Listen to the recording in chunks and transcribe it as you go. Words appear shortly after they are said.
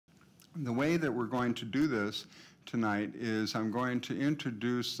The way that we're going to do this tonight is I'm going to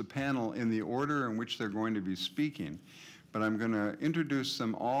introduce the panel in the order in which they're going to be speaking, but I'm going to introduce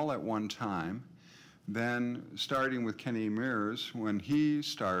them all at one time. Then, starting with Kenny Mears, when he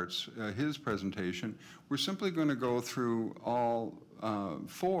starts his presentation, we're simply going to go through all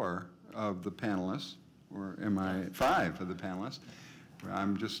 4 of the panelists, or am I 5 of the panelists?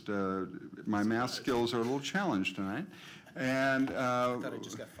 I'm just, my math skills are a little challenged tonight. And I thought I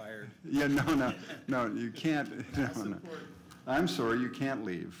just got fired. Yeah, no, you can't. No. I'm sorry, you can't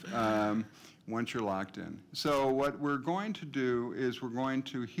leave once you're locked in. So what we're going to do is we're going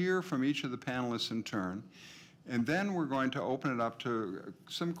to hear from each of the panelists in turn, and then we're going to open it up to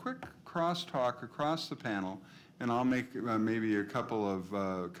some quick crosstalk across the panel, and I'll make maybe a couple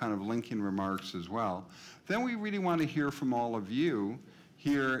of kind of linking remarks as well. Then we really want to hear from all of you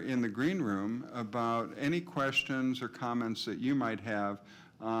here in the green room about any questions or comments that you might have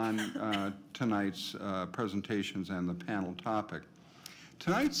on tonight's presentations and the panel topic.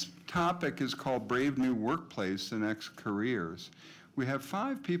 Tonight's topic is called Brave New Workplace, the Next Careers. We have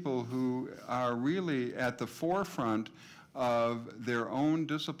 5 people who are really at the forefront of their own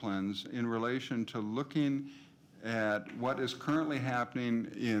disciplines in relation to looking at what is currently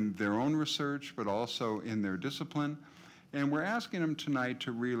happening in their own research, but also in their discipline. And we're asking them tonight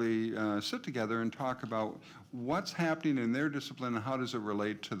to really sit together and talk about what's happening in their discipline and how does it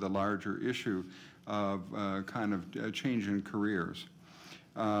relate to the larger issue of kind of change in careers.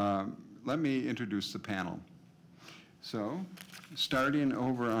 Let me introduce the panel. So, starting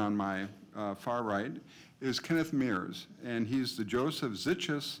over on my far right is Kenneth Mears, and he's the Joseph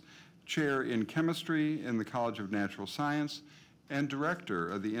Zitches Chair in Chemistry in the College of Natural Science and Director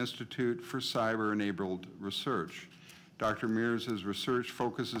of the Institute for Cyber-Enabled Research. Dr. Mears' research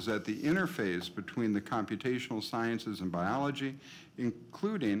focuses at the interface between the computational sciences and biology,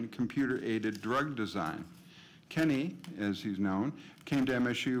 including computer-aided drug design. Kenny, as he's known, came to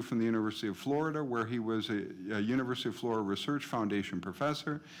MSU from the University of Florida, where he was a University of Florida Research Foundation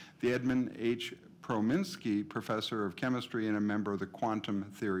professor, the Edmund H. Prominsky Professor of Chemistry, and a member of the Quantum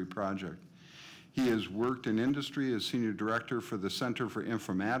Theory Project. He has worked in industry as Senior Director for the Center for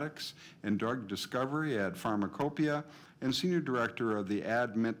Informatics and Drug Discovery at Pharmacopoeia and Senior Director of the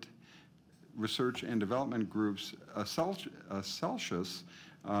ADMIT Research and Development Group's Celsius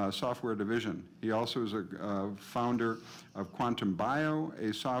software division. He also is a founder of Quantum Bio,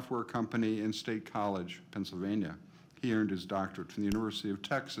 a software company in State College, Pennsylvania. He earned his doctorate from the University of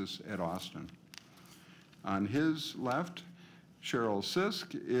Texas at Austin. On his left, Cheryl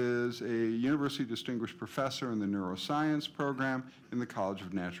Sisk is a University Distinguished Professor in the Neuroscience program in the College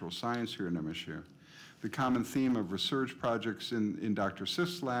of Natural Science here at MSU. The common theme of research projects in Dr.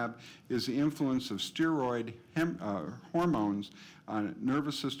 Sisk's lab is the influence of steroid hormones on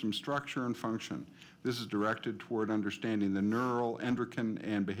nervous system structure and function. This is directed toward understanding the neural, endocrine,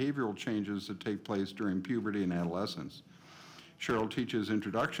 and behavioral changes that take place during puberty and adolescence. Cheryl teaches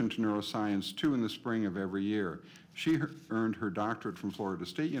Introduction to Neuroscience 2 in the spring of every year. She earned her doctorate from Florida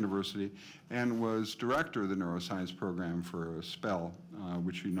State University and was director of the neuroscience program for a spell,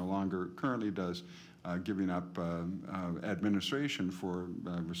 which she no longer currently does, giving up administration for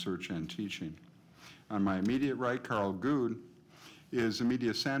research and teaching. On my immediate right, Carl Good is the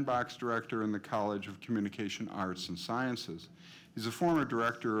Media Sandbox Director in the College of Communication Arts and Sciences. He's a former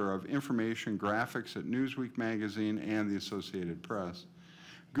director of information graphics at Newsweek magazine and the Associated Press.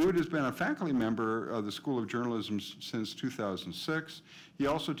 Good has been a faculty member of the School of Journalism since 2006. He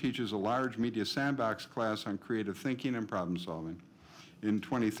also teaches a large Media Sandbox class on creative thinking and problem solving. In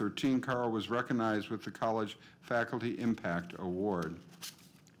 2013, Carl was recognized with the College Faculty Impact Award.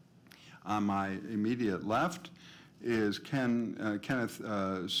 On my immediate left is Kenneth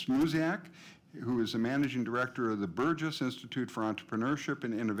Smuziak, who is the Managing Director of the Burgess Institute for Entrepreneurship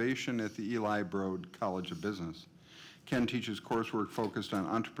and Innovation at the Eli Broad College of Business. Ken teaches coursework focused on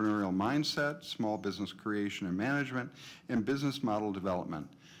entrepreneurial mindset, small business creation and management, and business model development.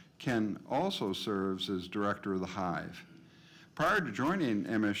 Ken also serves as Director of the Hive. Prior to joining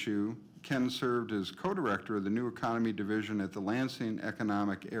MSU, Ken served as co-director of the New Economy Division at the Lansing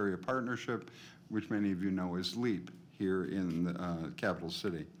Economic Area Partnership, which many of you know as LEAP, here in the capital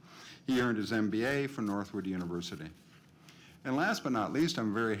city. He earned his MBA from Northwood University. And last but not least,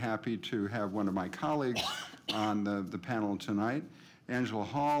 I'm very happy to have one of my colleagues on the panel tonight. Angela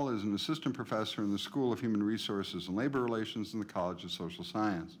Hall is an assistant professor in the School of Human Resources and Labor Relations in the College of Social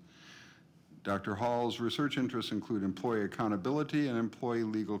Science. Dr. Hall's research interests include employee accountability and employee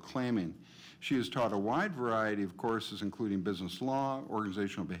legal claiming. She has taught a wide variety of courses, including business law,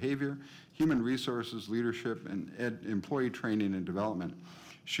 organizational behavior, human resources, leadership, and employee training and development.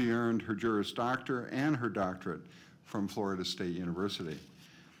 She earned her Juris Doctor and her doctorate from Florida State University.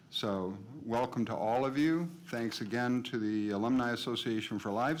 So welcome to all of you. Thanks again to the Alumni Association for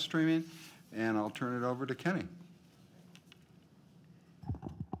live streaming, and I'll turn it over to Kenny.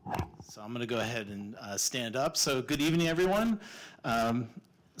 So I'm going to go ahead and stand up. So good evening, everyone.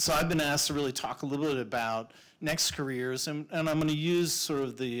 So I've been asked to really talk a little bit about next careers, and I'm going to use sort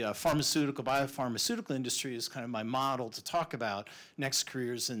of the biopharmaceutical industry as kind of my model to talk about next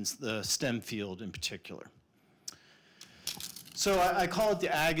careers in the STEM field in particular. So I call it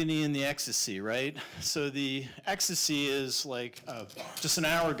the agony and the ecstasy, right? So the ecstasy is like, just an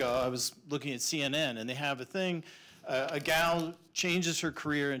hour ago, I was looking at CNN, and they have a thing, a gal changes her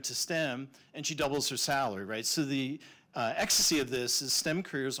career into STEM, and she doubles her salary, right? So the ecstasy of this is STEM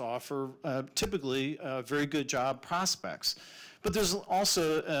careers offer typically very good job prospects. But there's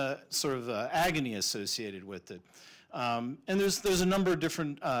also sort of agony associated with it. And there's a number of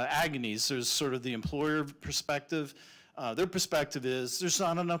different agonies. There's sort of the employer perspective. Their perspective is there's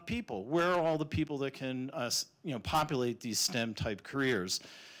not enough people. Where are all the people that can populate these STEM type careers?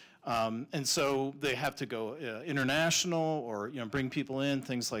 And so they have to go international or bring people in,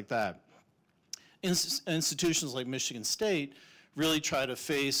 things like that. Institutions like Michigan State really try to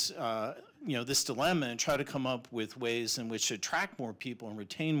face this dilemma and try to come up with ways in which to attract more people and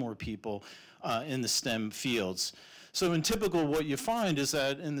retain more people in the STEM fields. So in typical, what you find is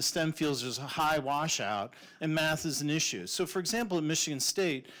that in the STEM fields, there's a high washout, and math is an issue. So for example, at Michigan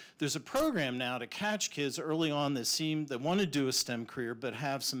State, there's a program now to catch kids early on that want to do a STEM career, but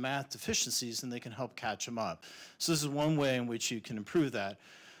have some math deficiencies, and they can help catch them up. So this is one way in which you can improve that.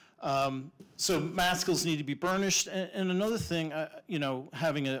 So math skills need to be burnished. And another thing,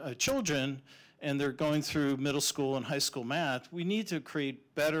 having children, and they're going through middle school and high school math, we need to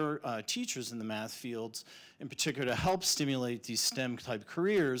create better teachers in the math fields, in particular to help stimulate these STEM type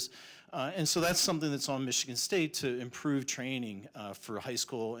careers. And so that's something that's on Michigan State to improve training for high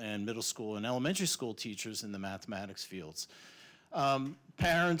school and middle school and elementary school teachers in the mathematics fields.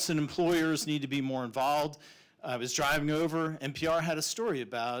 Parents and employers need to be more involved. I was driving over, NPR had a story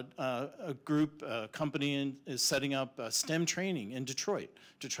about a company is setting up STEM training in Detroit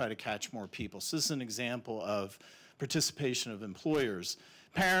to try to catch more people. So this is an example of participation of employers.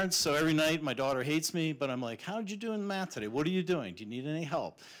 Parents, so every night my daughter hates me, but I'm like, how did you do in math today? What are you doing? Do you need any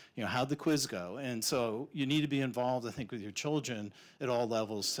help? How'd the quiz go? And so you need to be involved, I think, with your children at all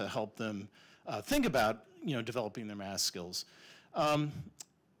levels to help them think about, developing their math skills.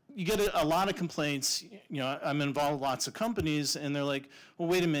 You get a lot of complaints. I'm involved with lots of companies, and they're like, well,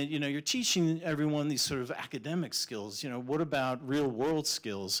 wait a minute, you're teaching everyone these sort of academic skills. What about real world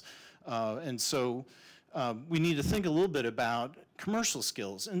skills? And so we need to think a little bit about commercial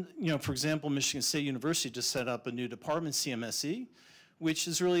skills. And, for example, Michigan State University just set up a new department, CMSE, which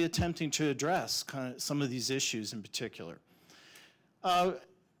is really attempting to address kind of some of these issues in particular.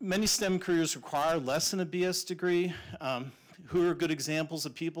 Many STEM careers require less than a BS degree. Who are good examples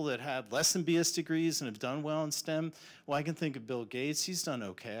of people that have less than BS degrees and have done well in STEM? Well, I can think of Bill Gates. He's done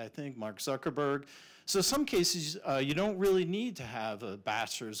okay, I think. Mark Zuckerberg. So in some cases, you don't really need to have a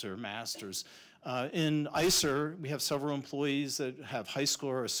bachelor's or a master's. In ICER, we have several employees that have high school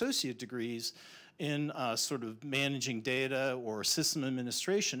or associate degrees in sort of managing data or system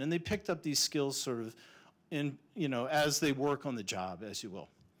administration, and they picked up these skills sort of in, as they work on the job, as you will.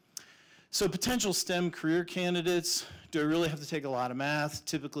 So potential STEM career candidates, do I really have to take a lot of math?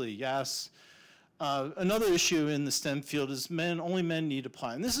 Typically, yes. Another issue in the STEM field is only men need to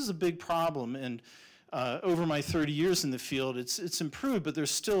apply. And this is a big problem. And over my 30 years in the field, it's improved, but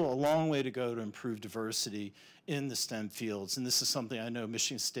there's still a long way to go to improve diversity in the STEM fields. And this is something I know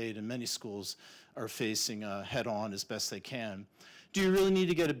Michigan State and many schools are facing head on as best they can. Do you really need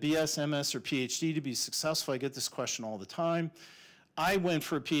to get a BS, MS, or PhD to be successful? I get this question all the time. I went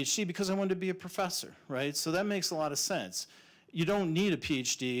for a PhD because I wanted to be a professor, right? So that makes a lot of sense. You don't need a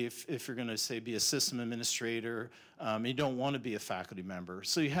PhD if you're going to, say, be a system administrator. You don't want to be a faculty member.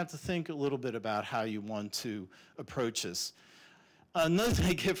 So you have to think a little bit about how you want to approach this. Another thing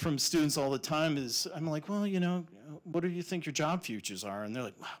I get from students all the time is, I'm like, well, what do you think your job futures are? And they're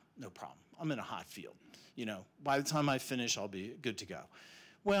like, wow, no problem. I'm in a hot field. By the time I finish, I'll be good to go.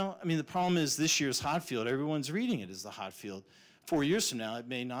 Well, I mean, the problem is this year's hot field, everyone's reading it as the hot field. 4 years from now, it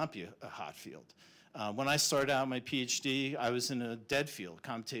may not be a hot field. When I started out my PhD, I was in a dead field,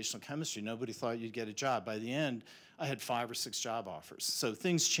 computational chemistry. Nobody thought you'd get a job. By the end, I had 5 or 6 job offers. So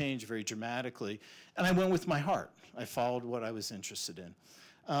things change very dramatically. And I went with my heart. I followed what I was interested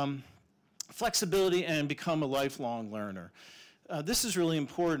in. Flexibility and become a lifelong learner. this is really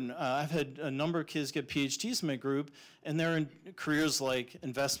important. I've had a number of kids get PhDs in my group, and they're in careers like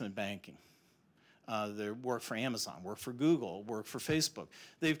investment banking. They work for Amazon, work for Google, work for Facebook.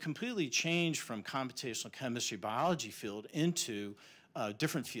 They've completely changed from computational chemistry, biology field into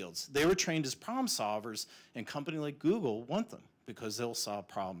different fields. They were trained as problem solvers, and a company like Google want them because they'll solve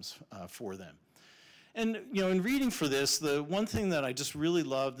problems for them. And in reading for this, the one thing that I just really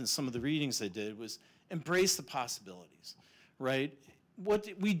loved in some of the readings I did was embrace the possibilities, right? What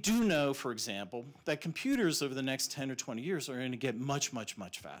we do know, for example, that computers over the next 10 or 20 years are going to get much, much,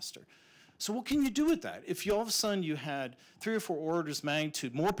 much faster. So what can you do with that? If all of a sudden you had 3 or 4 orders of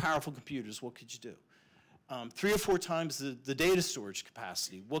magnitude more powerful computers, what could you do? 3 or 4 times the data storage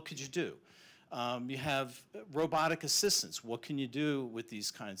capacity, what could you do? You have robotic assistants, what can you do with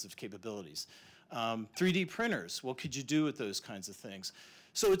these kinds of capabilities? 3D printers, what could you do with those kinds of things?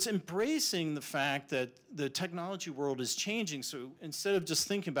 So it's embracing the fact that the technology world is changing, so instead of just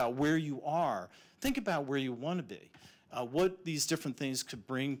thinking about where you are, think about where you want to be. What these different things could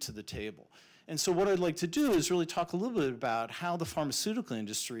bring to the table. And so what I'd like to do is really talk a little bit about how the pharmaceutical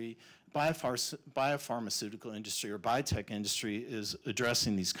industry, biopharmaceutical industry or biotech industry is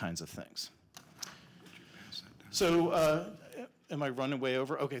addressing these kinds of things. So am I running way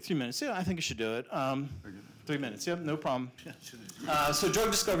over? Okay, 3 minutes. Yeah, I think I should do it. 3 minutes, yep, no problem. So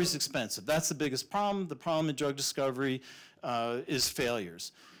drug discovery is expensive. That's the biggest problem. The problem in drug discovery is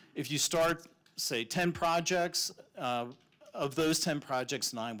failures. If you start say 10 projects, of those 10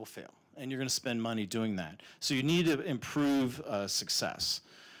 projects, 9 will fail. And you're going to spend money doing that. So you need to improve success.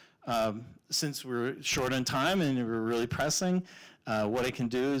 Since we're short on time and we're really pressing, what I can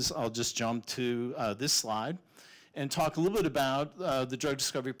do is I'll just jump to this slide and talk a little bit about the drug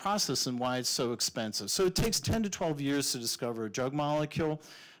discovery process and why it's so expensive. So it takes 10 to 12 years to discover a drug molecule.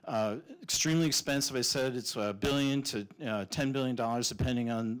 Extremely expensive. I said it's $1 billion to $10 billion, depending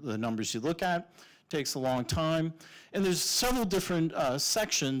on the numbers you look at. Takes a long time. And there's several different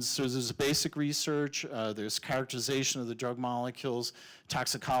sections. So there's basic research, there's characterization of the drug molecules,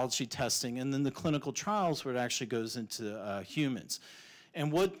 toxicology testing, and then the clinical trials where it actually goes into humans.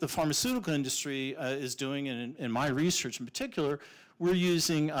 And what the pharmaceutical industry is doing, and in my research in particular, we're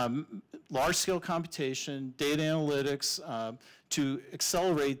using large-scale computation, data analytics, to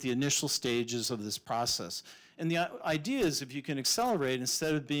accelerate the initial stages of this process. And the idea is if you can accelerate,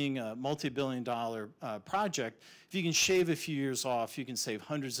 instead of being a multi-billion-dollar project, if you can shave a few years off, you can save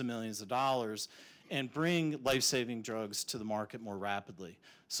hundreds of millions of dollars and bring life-saving drugs to the market more rapidly.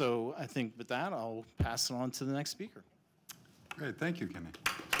 So I think with that, I'll pass it on to the next speaker. Great, thank you, Kenny.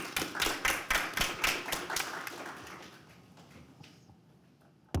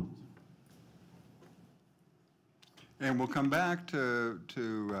 And we'll come back to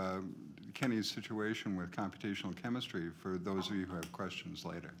Kenny's situation with computational chemistry for those of you who have questions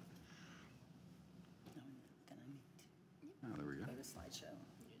later. Oh, there we go. Go to slideshow.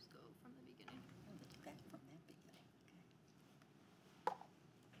 You just go from the beginning. Okay, from that beginning.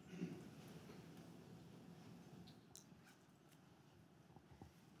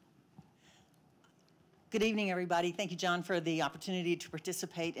 Good evening, everybody. Thank you, John, for the opportunity to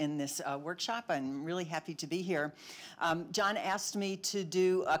participate in this workshop. I'm really happy to be here. John asked me to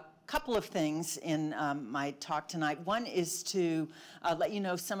do a couple of things in my talk tonight. One is to let you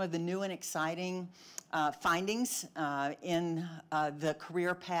know some of the new and exciting findings in the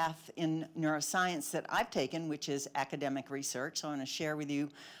career path in neuroscience that I've taken, which is academic research. So I want to share with you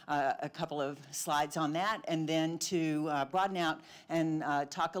a couple of slides on that, and then to broaden out and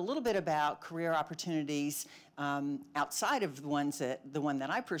talk a little bit about career opportunities outside of the one that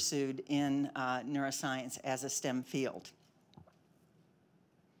I pursued in neuroscience as a STEM field.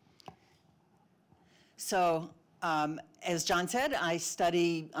 So, as John said, I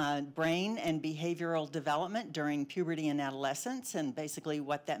study brain and behavioral development during puberty and adolescence, and basically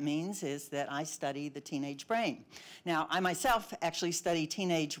what that means is that I study the teenage brain. Now, I myself actually study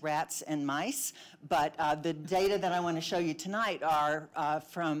teenage rats and mice, but the data that I want to show you tonight are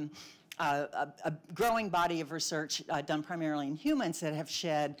from a growing body of research done primarily in humans that have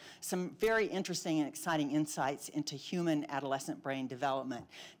shed some very interesting and exciting insights into human adolescent brain development.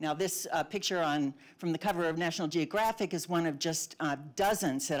 Now, this picture from the cover of National Geographic is one of just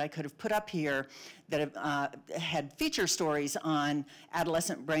dozens that I could have put up here that have had feature stories on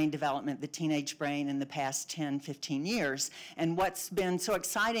adolescent brain development, the teenage brain, in the past 10, 15 years. And what's been so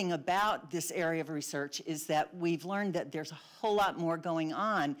exciting about this area of research is that we've learned that there's a whole lot more going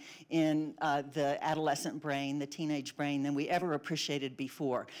on in the adolescent brain, the teenage brain, than we ever appreciated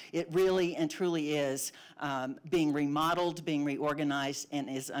before. It really and truly is being remodeled, being reorganized, and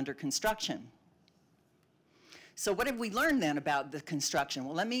is under construction. So what have we learned then about the construction?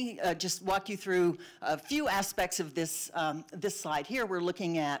 Well, let me just walk you through a few aspects of this, this slide here. We're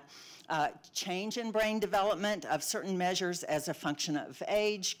looking at change in brain development of certain measures as a function of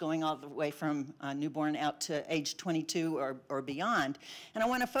age, going all the way from newborn out to age 22 or beyond. And I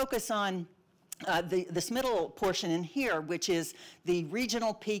want to focus on this middle portion in here, which is the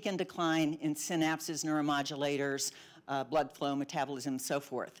regional peak and decline in synapses, neuromodulators, blood flow, metabolism, so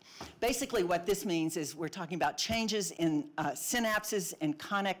forth. Basically, what this means is we're talking about changes in synapses and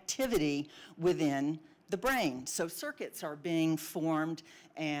connectivity within the brain. So circuits are being formed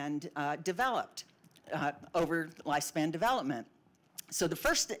and developed over lifespan development. So the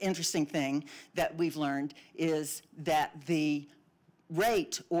first interesting thing that we've learned is that the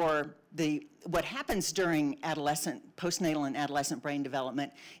rate or what happens during postnatal and adolescent brain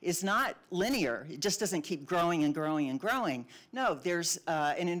development is not linear. It just doesn't keep growing and growing and growing. No, there's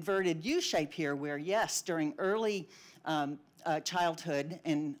an inverted U shape here where, yes, during early childhood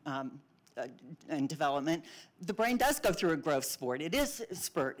and development, the brain does go through a growth spurt. It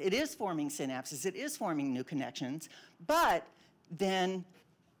is forming synapses. It is forming new connections. But then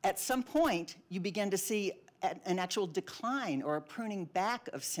at some point, you begin to see an actual decline or a pruning back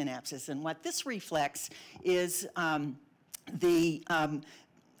of synapses. And what this reflects is the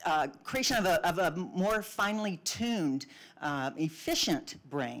creation of a more finely tuned, efficient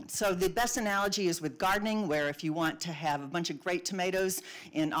brain. So the best analogy is with gardening, where if you want to have a bunch of great tomatoes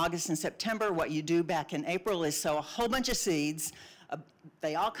in August and September, what you do back in April is sow a whole bunch of seeds.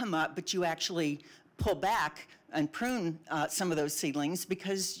 They all come up, but you actually pull back and prune some of those seedlings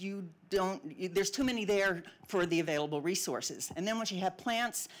because there's too many there for the available resources. And then once you have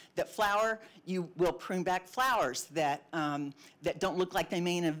plants that flower, you will prune back flowers that don't look like they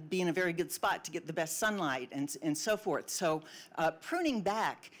may be in a very good spot to get the best sunlight and so forth. So pruning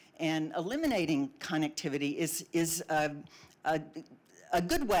back and eliminating connectivity is a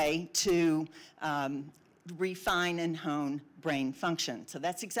good way to refine and hone brain function. So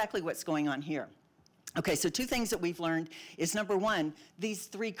that's exactly what's going on here. Okay, so two things that we've learned is, number one, these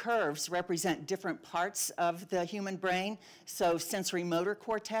three curves represent different parts of the human brain. So sensory motor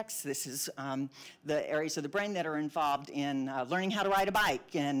cortex, this is the areas of the brain that are involved in learning how to ride a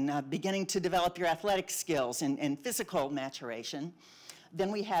bike and beginning to develop your athletic skills and physical maturation.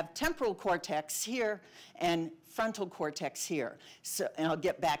 Then we have temporal cortex here and frontal cortex here. So, and I'll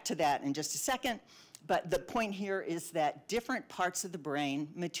get back to that in just a second. But the point here is that different parts of the brain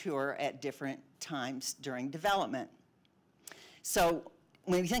mature at different times during development. So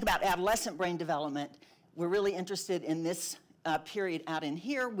when we think about adolescent brain development, we're really interested in this period out in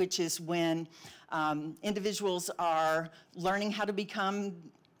here, which is when individuals are learning how to become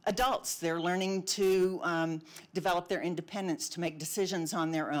adults. They're learning to develop their independence, to make decisions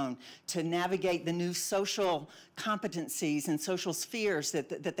on their own, to navigate the new social competencies and social spheres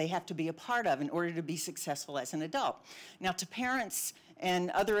that they have to be a part of in order to be successful as an adult. Now, to parents and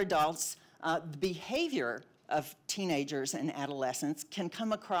other adults, the behavior of teenagers and adolescents can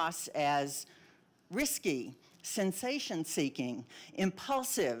come across as risky, sensation-seeking,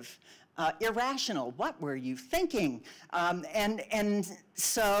 impulsive, irrational. What were you thinking? And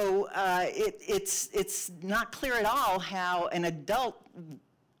so it's not clear at all how an adult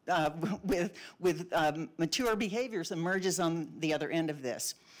with mature behaviors emerges on the other end of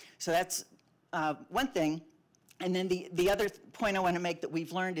this. So that's one thing. And then the other point I want to make that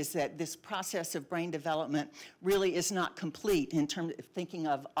we've learned is that this process of brain development really is not complete in terms of thinking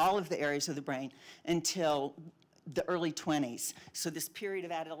of all of the areas of the brain until the early 20s. So this period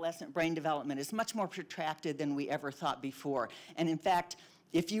of adolescent brain development is much more protracted than we ever thought before. And in fact,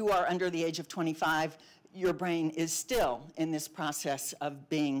 if you are under the age of 25, your brain is still in this process of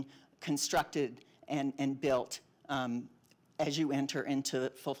being constructed and built as you enter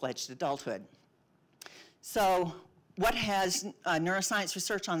into full-fledged adulthood. So what has neuroscience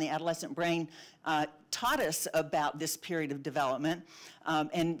research on the adolescent brain taught us about this period of development?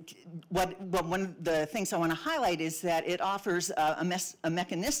 And one of the things I want to highlight is that it offers a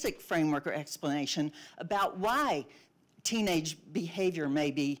mechanistic framework or explanation about why teenage behavior may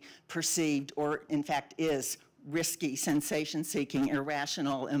be perceived or, in fact, is risky, sensation-seeking,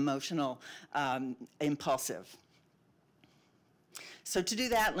 irrational, emotional, impulsive. So to do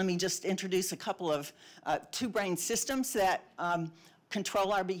that, let me just introduce a couple of two brain systems that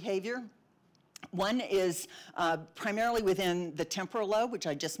control our behavior. One is primarily within the temporal lobe, which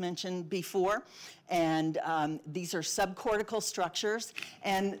I just mentioned before, and these are subcortical structures,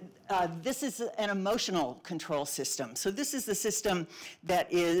 and this is an emotional control system. So this is the system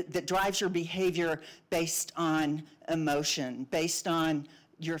that drives your behavior based on emotion, based on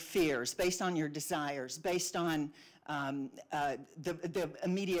your fears, based on your desires, based on the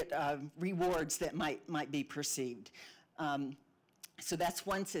immediate rewards that might be perceived. So that's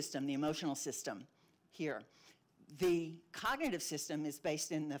one system, the emotional system here. The cognitive system is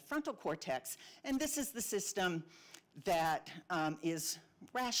based in the frontal cortex, and this is the system that is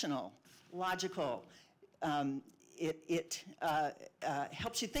rational, logical. It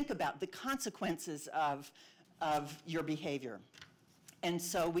helps you think about the consequences of your behavior. And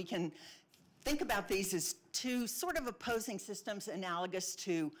so we can think about these as two sort of opposing systems, analogous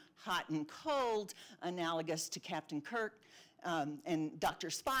to hot and cold, analogous to Captain Kirk and Dr.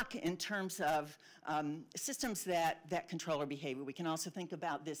 Spock in terms of systems that control our behavior. We can also think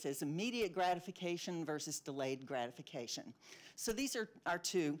about this as immediate gratification versus delayed gratification. So these are our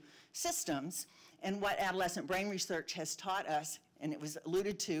two systems, and what adolescent brain research has taught us, and it was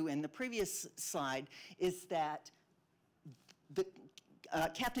alluded to in the previous slide, is that the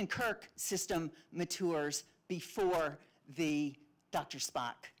Captain Kirk system matures before the Dr.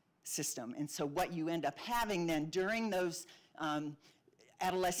 Spock system. And so what you end up having then during those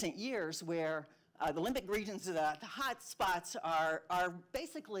adolescent years, where the limbic regions of the hot spots are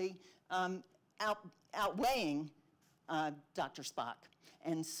basically outweighing Dr. Spock.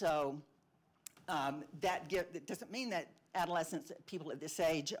 And so that doesn't mean that adolescents, people at this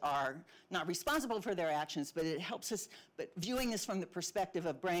age, are not responsible for their actions, but it helps us, but viewing this from the perspective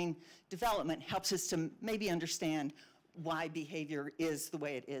of brain development helps us to maybe understand why behavior is the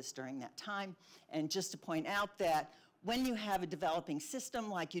way it is during that time. And just to point out that when you have a developing system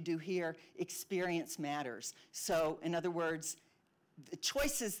like you do here, experience matters. So in other words, the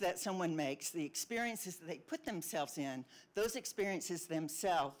choices that someone makes, the experiences that they put themselves in, those experiences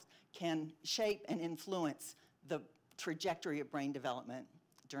themselves can shape and influence the trajectory of brain development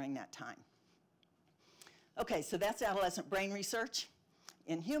during that time. Okay, so that's adolescent brain research.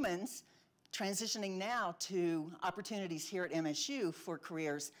 In humans, transitioning now to opportunities here at MSU for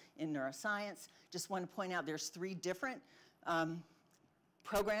careers in neuroscience. Just want to point out there's 3 different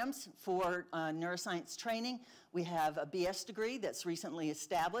programs for neuroscience training. We have a BS degree that's recently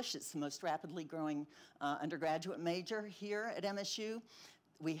established. It's the most rapidly growing undergraduate major here at MSU.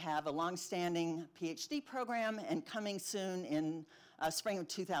 We have a longstanding PhD program, and coming soon in spring of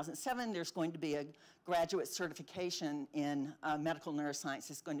 2007, there's going to be a graduate certification in medical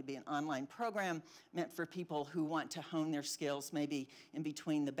neuroscience. It's going to be an online program meant for people who want to hone their skills, maybe in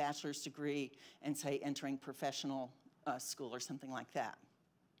between the bachelor's degree and, say, entering professional school or something like that.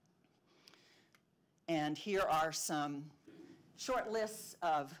 And here are some short lists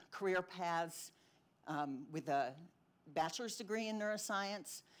of career paths with a bachelor's degree in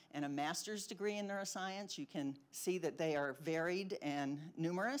neuroscience and a master's degree in neuroscience. You can see that they are varied and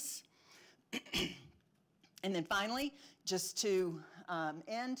numerous. And then finally, just to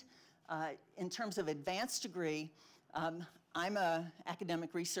end, in terms of advanced degree, I'm an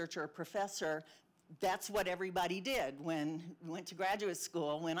academic researcher, a professor. That's what everybody did when we went to graduate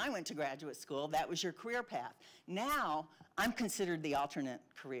school. When I went to graduate school, that was your career path. Now, I'm considered the alternate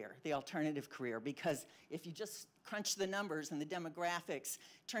career, the alternative career, because if you just crunch the numbers and the demographics,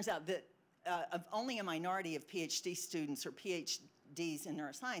 it turns out that only a minority of PhD students or PhDs in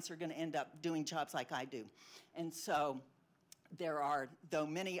neuroscience are going to end up doing jobs like I do. And so there are, though,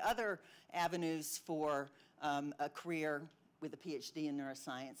 many other avenues for a career with a PhD in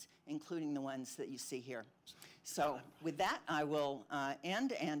neuroscience, including the ones that you see here. So with that, I will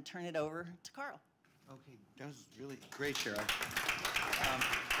end and turn it over to Carl. Okay, that was really great, Cheryl.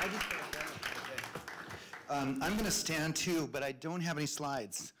 I'm going to stand too, but I don't have any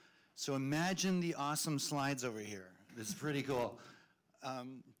slides. So imagine the awesome slides over here. This is pretty cool.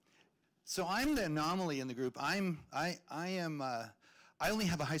 So I'm the anomaly in the group. I only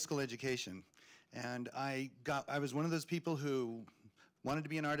have a high school education. And I was one of those people who wanted to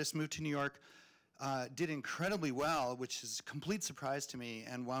be an artist, moved to New York, did incredibly well, which is a complete surprise to me,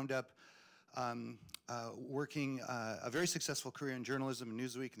 and wound up working a very successful career in journalism and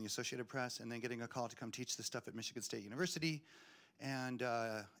Newsweek and the Associated Press, and then getting a call to come teach this stuff at Michigan State University. And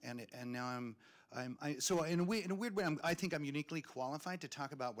now so in a weird way, I think I'm uniquely qualified to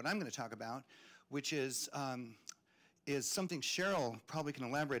talk about what I'm going to talk about, which is something Cheryl probably can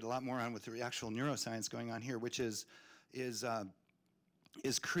elaborate a lot more on with the actual neuroscience going on here, which is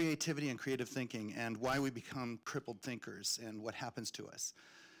creativity and creative thinking, and why we become crippled thinkers, and what happens to us,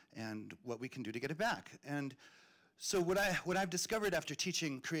 and what we can do to get it back. And so what I've discovered after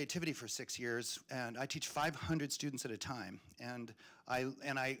teaching creativity for 6 years, and I teach 500 students at a time, and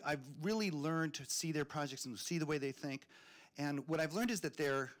I've really learned to see their projects and see the way they think. And what I've learned is that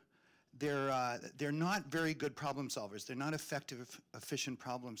they're not very good problem solvers. They're not effective, efficient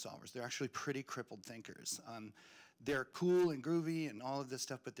problem solvers. They're actually pretty crippled thinkers. They're cool and groovy and all of this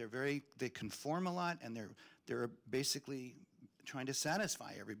stuff, but they conform a lot, and they're basically trying to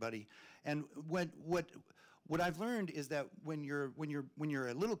satisfy everybody. And what I've learned is that when you're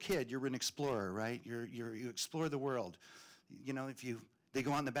a little kid, you're an explorer, right? You explore the world. You know, they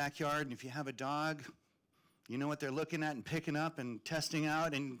go out in the backyard, and if you have a dog, you know what they're looking at and picking up and testing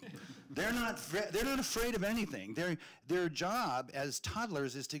out, and they're not afraid of anything. Their job as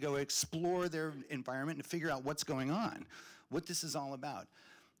toddlers is to go explore their environment and figure out what's going on, what this is all about.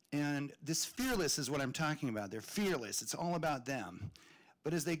 And this fearless is what I'm talking about. They're fearless. It's all about them.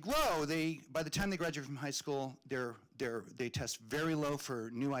 But as they grow, by the time they graduate from high school, they test very low for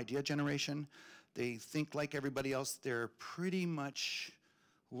new idea generation. They think like everybody else. They're pretty much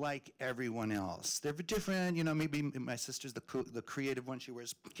like everyone else. They're different, you know, maybe my sister's the creative one. She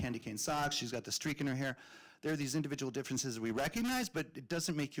wears candy cane socks. She's got the streak in her hair. There are these individual differences we recognize, but it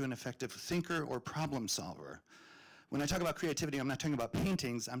doesn't make you an effective thinker or problem solver. When I talk about creativity, I'm not talking about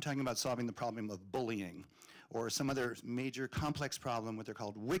paintings. I'm talking about solving the problem of bullying or some other major complex problem, what they're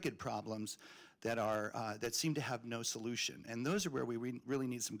called wicked problems that seem to have no solution. And those are where we really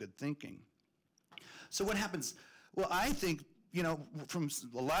need some good thinking. So what happens? Well, I think, you know, from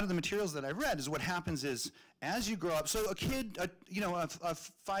a lot of the materials that I've read, is what happens is as you grow up, so a kid, a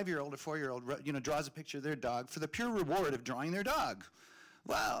 5-year-old or 4-year-old, you know, draws a picture of their dog for the pure reward of drawing their dog.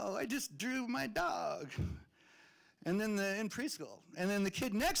 Wow, I just drew my dog. And then in preschool, and then the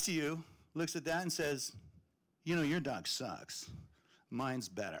kid next to you looks at that and says, you know, your dog sucks. Mine's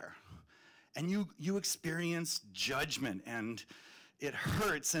better. And you experience judgment, and it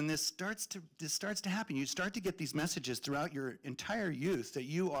hurts, and this starts to happen. You start to get these messages throughout your entire youth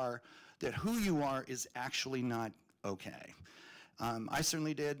that who you are is actually not okay. I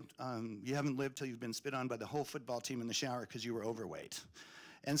certainly did. You haven't lived till you've been spit on by the whole football team in the shower because you were overweight.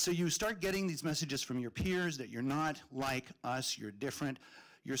 And so you start getting these messages from your peers that you're not like us, you're different.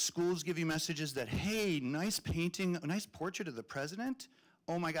 Your schools give you messages that, hey, nice painting, a nice portrait of the president.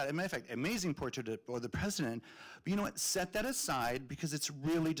 Oh my God, as a matter of fact, amazing portrait of the president. But you know what, set that aside because it's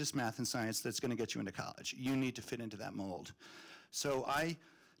really just math and science that's gonna get you into college. You need to fit into that mold. So I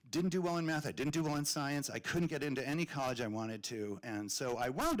didn't do well in math, I didn't do well in science, I couldn't get into any college I wanted to, and so I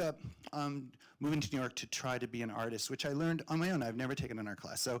wound up moving to New York to try to be an artist, which I learned on my own. I've never taken an art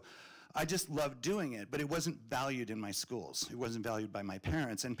class. So I just loved doing it, but it wasn't valued in my schools. It wasn't valued by my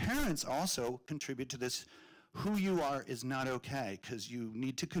parents. And parents also contribute to this. Who you are is not okay, because you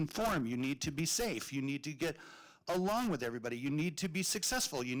need to conform, you need to be safe, you need to get along with everybody, you need to be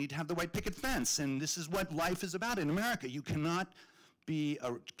successful, you need to have the white picket fence, and this is what life is about in America. You cannot be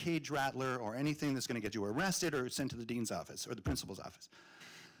a cage rattler or anything that's gonna get you arrested or sent to the dean's office or the principal's office,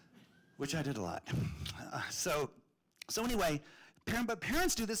 which I did a lot. So anyway, but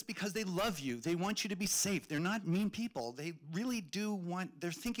parents do this because they love you. They want you to be safe. They're not mean people. They really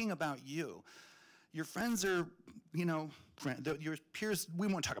they're thinking about you. Your friends are, you know, your peers, we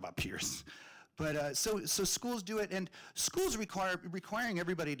won't talk about peers. But so schools do it, and schools requiring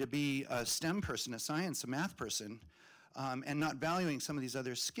everybody to be a STEM person, a science, a math person, and not valuing some of these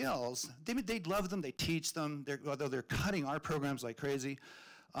other skills. They love them, they teach them, although they're cutting our programs like crazy.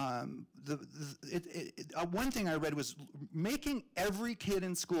 One thing I read was making every kid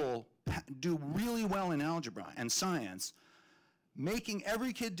in school do really well in algebra and science. Making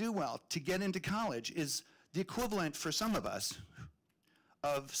every kid do well to get into college is the equivalent for some of us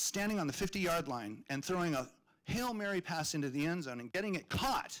of standing on the 50-yard line and throwing a Hail Mary pass into the end zone and getting it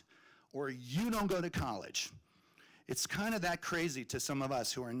caught, or you don't go to college. It's kind of that crazy to some of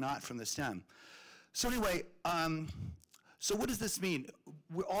us who are not from the STEM. So anyway, so what does this mean?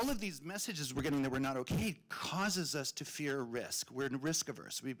 All of these messages we're getting that we're not okay causes us to fear risk. We're risk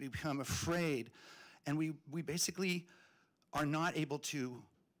averse. We become afraid, and we basically are not able to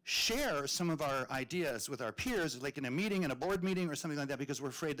share some of our ideas with our peers, like in a meeting, in a board meeting or something like that, because we're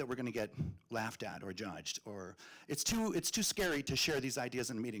afraid that we're gonna get laughed at or judged, or it's too scary to share these ideas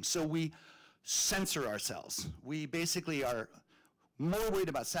in a meeting. So we censor ourselves. We basically are more worried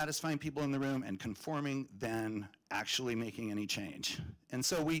about satisfying people in the room and conforming than actually making any change. And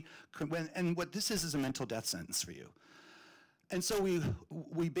so what this is a mental death sentence for you. And so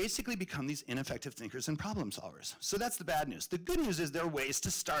we basically become these ineffective thinkers and problem solvers. So that's the bad news. The good news is there are ways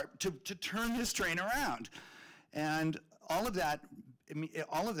to start to turn this train around. And all of that,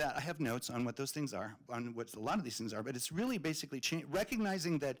 I have notes on what those things are, on what a lot of these things are, but it's really basically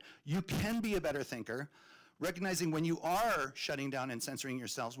recognizing that you can be a better thinker, recognizing when you are shutting down and censoring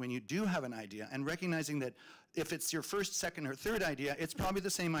yourselves, when you do have an idea, and recognizing that if it's your first, second, or third idea, it's probably the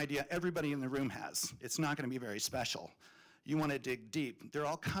same idea everybody in the room has. It's not going to be very special. You want to dig deep. There are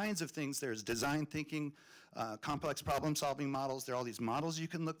all kinds of things. There's design thinking, complex problem-solving models. There are all these models you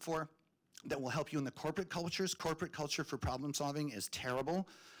can look for that will help you in the corporate cultures. Corporate culture for problem-solving is terrible.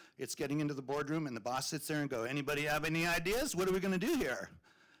 It's getting into the boardroom, and the boss sits there and go, anybody have any ideas? What are we going to do here?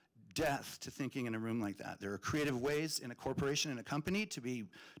 Death to thinking in a room like that. There are creative ways in a corporation, in a company, to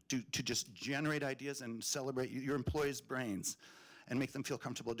just generate ideas and celebrate your employees' brains and make them feel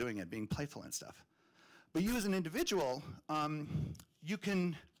comfortable doing it, being playful and stuff. But you as an individual,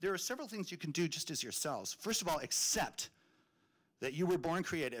 there are several things you can do just as yourselves. First of all, accept that you were born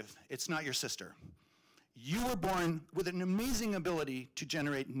creative. It's not your sister. You were born with an amazing ability to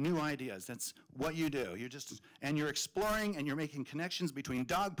generate new ideas. That's what you do. And you're exploring and you're making connections between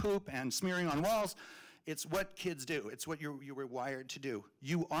dog poop and smearing on walls. It's what kids do. It's what you were wired to do.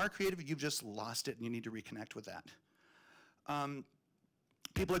 You are creative, you've just lost it and you need to reconnect with that.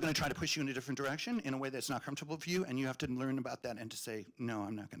 People are going to try to push you in a different direction in a way that's not comfortable for you, and you have to learn about that and to say, no,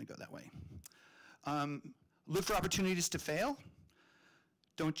 I'm not going to go that way. Look for opportunities to fail.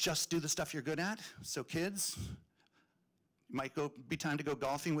 Don't just do the stuff you're good at. So kids, it might be time to go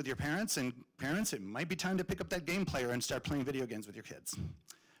golfing with your parents, and parents, it might be time to pick up that game player and start playing video games with your kids.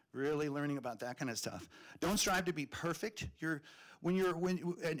 Really learning about that kind of stuff. Don't strive to be perfect.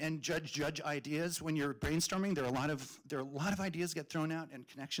 And judge ideas when you're brainstorming. There are a lot of ideas get thrown out and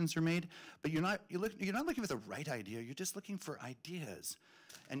connections are made, but you're not looking for the right idea. You're just looking for ideas,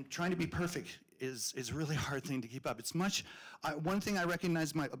 and trying to be perfect is a really hard thing to keep up. It's one thing I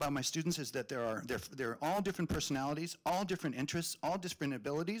recognize about my students is that they're all different personalities, all different interests, all different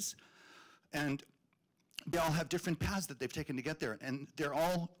abilities, and they all have different paths that they've taken to get there, and they're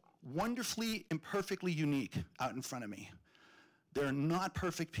all wonderfully and perfectly unique out in front of me. They're not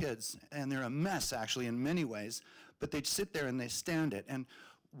perfect kids, and they're a mess, actually, in many ways, but they sit there and they stand it, and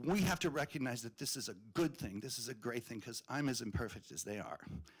we have to recognize that this is a good thing, this is a great thing, because I'm as imperfect as they are.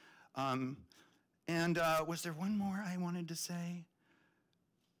 Was there one more I wanted to say?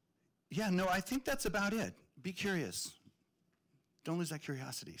 Yeah, no, I think that's about it. Be curious. Don't lose that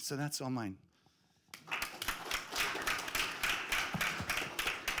curiosity. So that's all mine.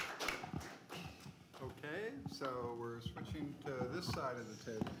 Okay, so we're switching to this side of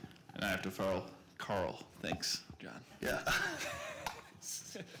the table. And I have to follow Carl. Thanks, John. Yeah.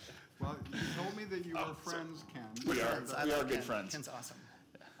 Well, you told me that you were friends, Ken. We are. I We love are good Ken. friends. Ken's awesome.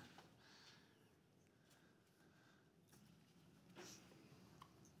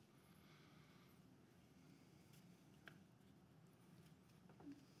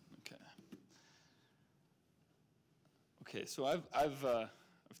 Okay, so I've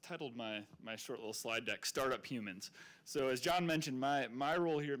titled my short little slide deck, Startup Humans. So as John mentioned, my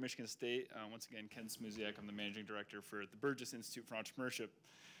role here at Michigan State, once again, Ken Smuziak, I'm the managing director for the Burgess Institute for Entrepreneurship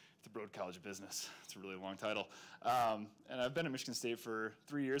at the Broad College of Business. It's a really long title. And I've been at Michigan State for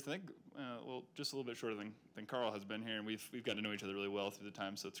 3 years, I think, well, just a little bit shorter than Carl has been here, and we've gotten to know each other really well through the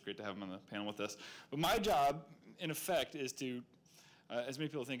time, so it's great to have him on the panel with us. But my job, in effect, is to as many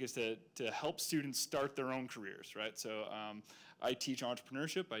people think, is to help students start their own careers, right? So I teach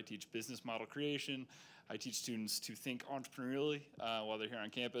entrepreneurship, I teach business model creation, I teach students to think entrepreneurially while they're here on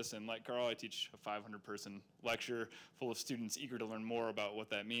campus, and like Carl, I teach a 500-person lecture full of students eager to learn more about what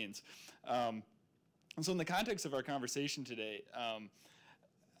that means. And so in the context of our conversation today,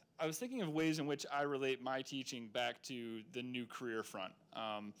 I was thinking of ways in which I relate my teaching back to the new career front.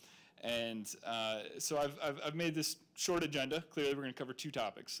 So I've made this short agenda. Clearly, we're going to cover two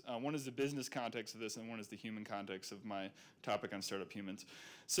topics. One is the business context of this, and one is the human context of my topic on startup humans.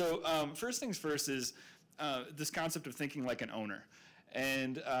 So first things first is this concept of thinking like an owner.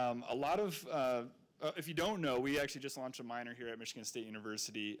 And a lot of, if you don't know, we actually just launched a minor here at Michigan State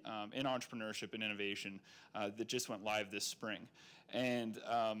University in entrepreneurship and innovation that just went live this spring. And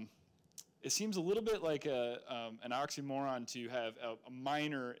it seems a little bit like an oxymoron to have a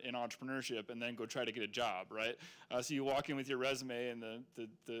minor in entrepreneurship and then go try to get a job, right? So you walk in with your resume and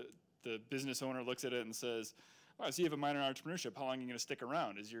the business owner looks at it and says, oh, so you have a minor in entrepreneurship, how long are you going to stick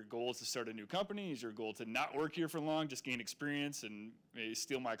around? Is your goal to start a new company? Is your goal to not work here for long, just gain experience and maybe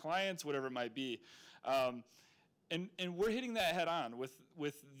steal my clients, whatever it might be? And we're hitting that head on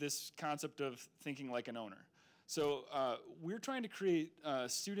with this concept of thinking like an owner. So we're trying to create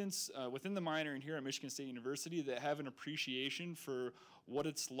students within the minor and here at Michigan State University that have an appreciation for what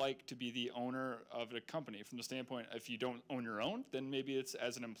it's like to be the owner of a company from the standpoint, if you don't own your own, then maybe it's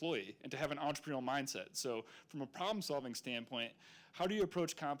as an employee, and to have an entrepreneurial mindset. So from a problem-solving standpoint, how do you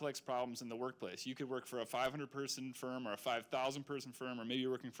approach complex problems in the workplace? You could work for a 500-person firm or a 5,000-person firm, or maybe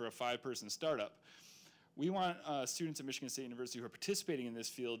you're working for a 5-person startup. We want students at Michigan State University who are participating in this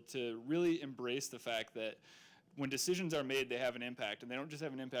field to really embrace the fact that when decisions are made, they have an impact, and they don't just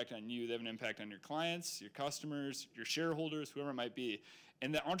have an impact on you, they have an impact on your clients, your customers, your shareholders, whoever it might be.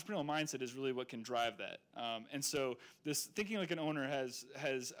 And the entrepreneurial mindset is really what can drive that. And so this thinking like an owner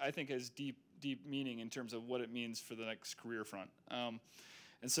I think has deep meaning in terms of what it means for the next career front.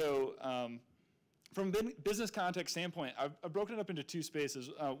 From a business context standpoint, I've broken it up into two spaces.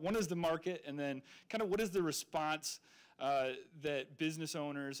 One is the market, and then kind of what is the response that business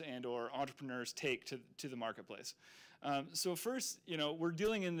owners and or entrepreneurs take to the marketplace. So first, we're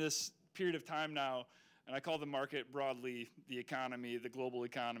dealing in this period of time now, and I call the market broadly the economy, the global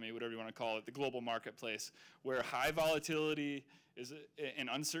economy, whatever you want to call it, the global marketplace, where high volatility and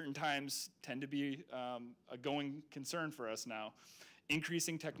uncertain times tend to be a going concern for us now.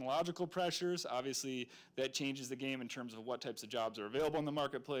 Increasing technological pressures, obviously that changes the game in terms of what types of jobs are available in the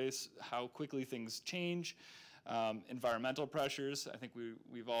marketplace, how quickly things change. Environmental pressures, I think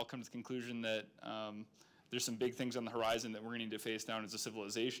we've all come to the conclusion that there's some big things on the horizon that we're going to need to face down as a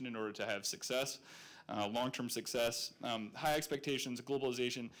civilization in order to have success, long-term success, high expectations,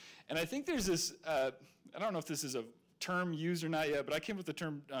 globalization. And I think there's this, I don't know if this is a term used or not yet, but I came up with the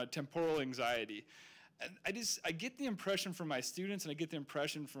term temporal anxiety. And I get the impression from my students, and I get the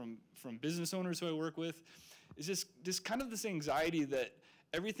impression from business owners who I work with, is just kind of this anxiety that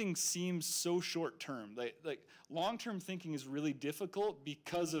everything seems so short-term. Like long-term thinking is really difficult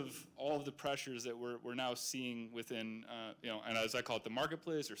because of all of the pressures that we're now seeing within, and as I call it, the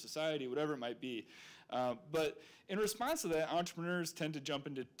marketplace or society, whatever it might be. But in response to that, entrepreneurs tend to jump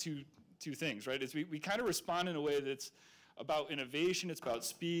into two things, right? Is we kind of respond in a way that's about innovation, it's about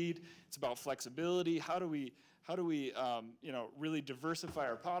speed, it's about flexibility. How do we really diversify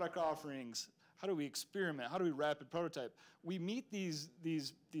our product offerings? How do we experiment? How do we rapid prototype? We meet these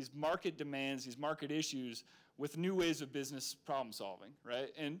market demands, these market issues with new ways of business problem solving, right?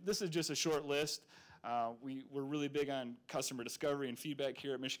 And this is just a short list. We're really big on customer discovery and feedback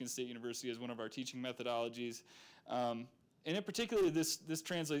here at Michigan State University as one of our teaching methodologies. And in particular, this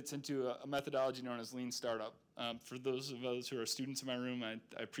translates into a methodology known as Lean Startup. For those of us who are students in my room,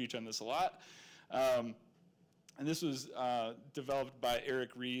 I preach on this a lot. And this was developed by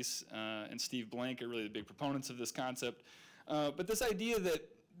Eric Ries and Steve Blank, are really the big proponents of this concept. But this idea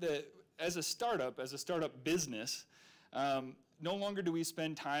that as a startup business, no longer do we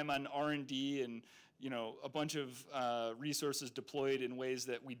spend time on R&D and a bunch of resources deployed in ways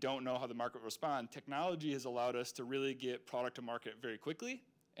that we don't know how the market will respond. Technology has allowed us to really get product to market very quickly,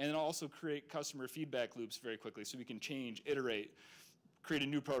 and also create customer feedback loops very quickly so we can change, iterate, create a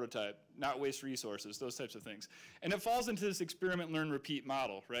new prototype, not waste resources, those types of things. And it falls into this experiment, learn, repeat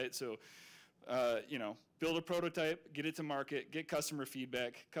model, right? So, build a prototype, get it to market, get customer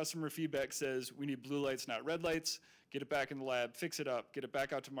feedback. Customer feedback says we need blue lights, not red lights. Get it back in the lab, fix it up, get it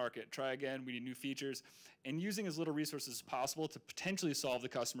back out to market, try again, we need new features. And using as little resources as possible to potentially solve the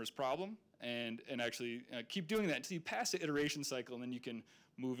customer's problem and actually keep doing that until you pass the iteration cycle, and then you can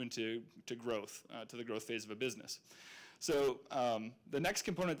move into growth, to the growth phase of a business. So the next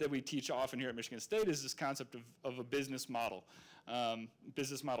component that we teach often here at Michigan State is this concept of a business model.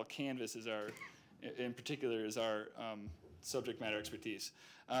 Business model canvas is in particular is our subject matter expertise.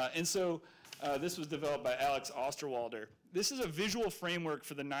 And so this was developed by Alex Osterwalder. This is a visual framework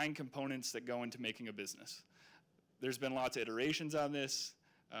for the 9 components that go into making a business. There's been lots of iterations on this.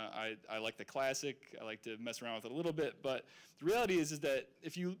 I like the classic. I like to mess around with it a little bit. But the reality is that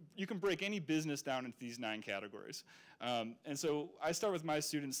if you can break any business down into these 9 categories. And so I start with my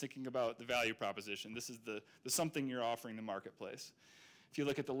students thinking about the value proposition. This is the something you're offering the marketplace. If you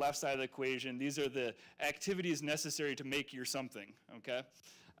look at the left side of the equation, these are the activities necessary to make your something, okay?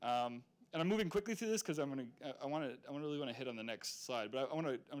 And I'm moving quickly through this because I really want to hit on the next slide, but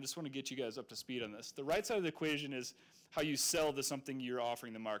I just want to get you guys up to speed on this. The right side of the equation is how you sell the something you're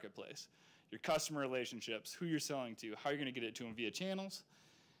offering the marketplace. Your customer relationships, who you're selling to, how you're going to get it to them via channels,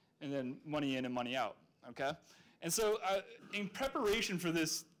 and then money in and money out, okay? And so in preparation for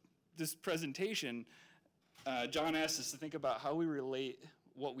this presentation, John asked us to think about how we relate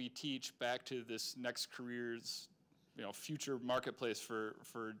what we teach back to this next career's future marketplace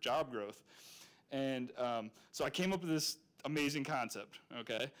for job growth. And so I came up with this amazing concept,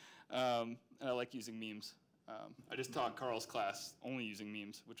 okay? And I like using memes. I just taught Carl's class only using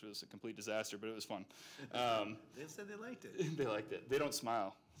memes, which was a complete disaster, but it was fun. They said they liked it. They liked it. They don't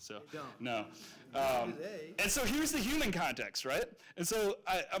smile, so They don't. no. Do they? And so here's the human context, right? And so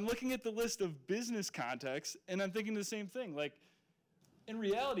I'm looking at the list of business contexts, and I'm thinking the same thing. Like, in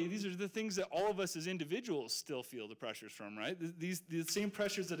reality, these are the things that all of us as individuals still feel the pressures from, right? The same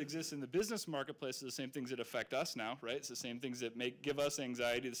pressures that exist in the business marketplace are the same things that affect us now, right? It's the same things that give us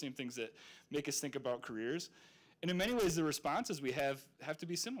anxiety, the same things that make us think about careers. And in many ways, the responses we have to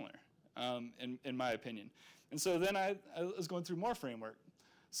be similar, in my opinion. And so then I was going through more framework.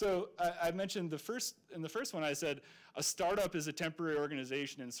 So I mentioned in the first one, I said, a startup is a temporary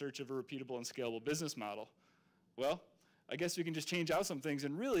organization in search of a repeatable and scalable business model. Well, I guess we can just change out some things.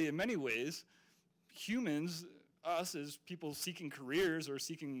 And really, in many ways, humans, us as people seeking careers or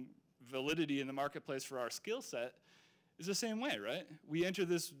seeking validity in the marketplace for our skill set, is the same way, right? We enter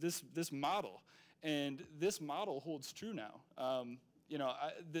this model, and this model holds true now. You know,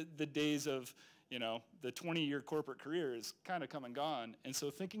 the days of, you know, the 20-year corporate career is kind of come and gone. And so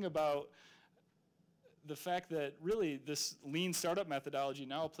thinking about the fact that really this lean startup methodology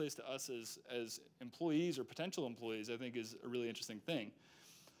now applies to us as employees or potential employees, I think is a really interesting thing.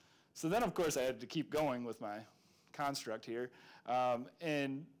 So then, of course, I had to keep going with my construct here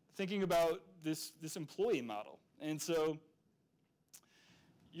and thinking about this employee model. And so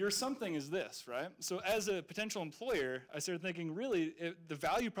your something is this, right? So as a potential employer, I started thinking, really, the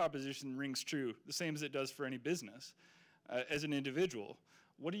value proposition rings true, the same as it does for any business. As an individual,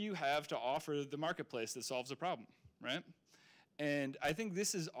 what do you have to offer the marketplace that solves a problem, right? And I think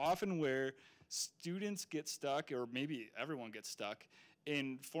this is often where students get stuck, or maybe everyone gets stuck,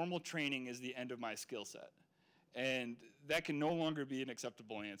 in formal training is the end of my skill set. And that can no longer be an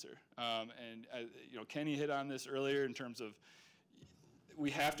acceptable answer. You know, Kenny hit on this earlier in terms of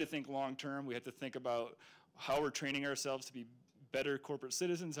we have to think long term. We have to think about how we're training ourselves to be better corporate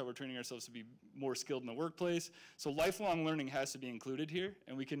citizens, how we're training ourselves to be more skilled in the workplace. So lifelong learning has to be included here,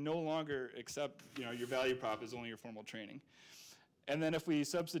 and we can no longer accept, you know, your value prop is only your formal training. And then if we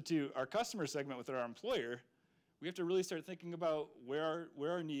substitute our customer segment with our employer, we have to really start thinking about where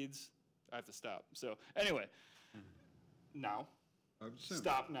our needs. I have to stop. So anyway, now.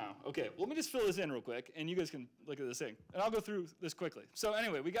 Stop now. Okay, well, let me just fill this in real quick, and you guys can look at this thing. And I'll go through this quickly. So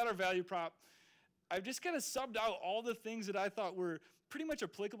anyway, we got our value prop. I've just kind of subbed out all the things that I thought were pretty much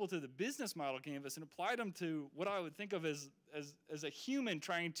applicable to the business model canvas and applied them to what I would think of as a human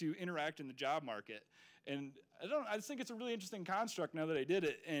trying to interact in the job market. And I just think it's a really interesting construct now that I did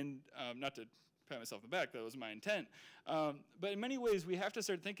it. And not to pat myself on the back, that was my intent. But in many ways, we have to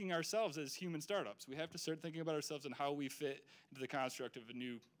start thinking ourselves as human startups. We have to start thinking about ourselves and how we fit into the construct of a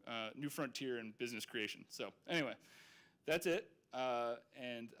new frontier in business creation. So anyway, that's it.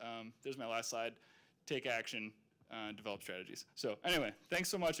 There's my last slide. Take action, develop strategies. So anyway, thanks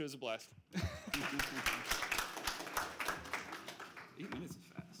so much. It was a blast. 8 minutes is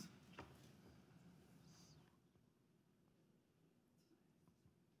fast.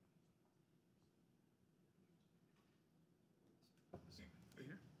 Right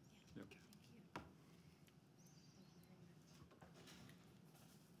here? Yep.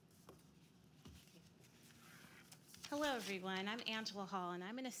 Hello, everyone. I'm Angela Hall, and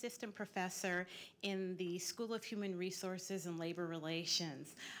I'm an assistant professor in the School of Human Resources and Labor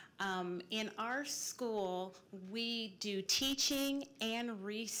Relations. In our school, we do teaching and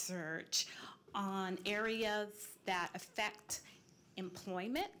research on areas that affect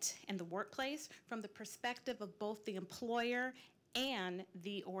employment and the workplace from the perspective of both the employer and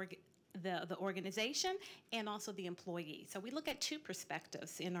the organization and also the employee. So we look at two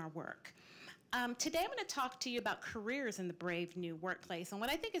perspectives in our work. Today I'm going to talk to you about careers in the brave new workplace. And what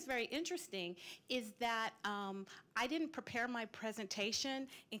I think is very interesting is that I didn't prepare my presentation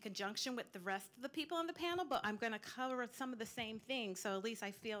in conjunction with the rest of the people on the panel, but I'm going to cover some of the same things, so at least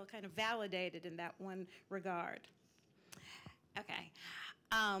I feel kind of validated in that one regard. Okay.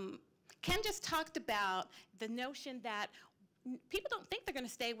 Ken just talked about the notion that people don't think they're going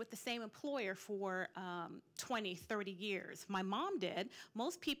to stay with the same employer for 20, 30 years. My mom did.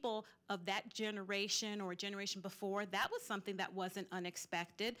 Most people of that generation or generation before, that was something that wasn't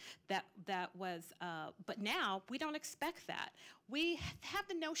unexpected. But now we don't expect that. We have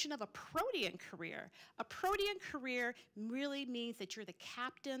the notion of a protean career. A protean career really means that you're the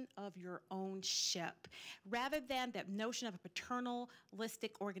captain of your own ship. Rather than that notion of a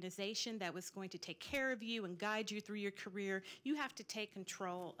paternalistic organization that was going to take care of you and guide you through your career, you have to take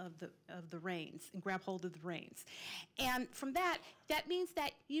control of the reins and grab hold of the reins. And from that means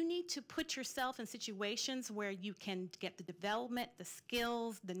that you need to put yourself in situations where you can get the development, the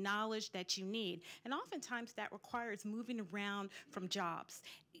skills, the knowledge that you need. And oftentimes that requires moving around from jobs.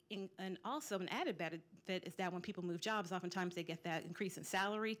 And also an added benefit is that when people move jobs, oftentimes they get that increase in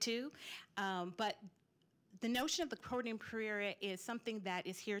salary too. But the notion of the courting career is something that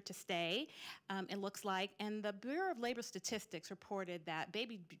is here to stay, it looks like. And the Bureau of Labor Statistics reported that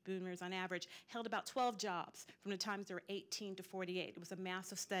baby boomers, on average, held about 12 jobs from the times they were 18 to 48. It was a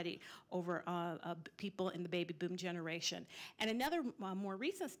massive study over people in the baby boom generation. And another more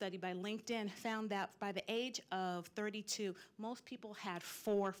recent study by LinkedIn found that by the age of 32, most people had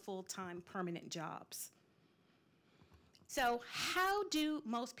 4 full-time permanent jobs. So how do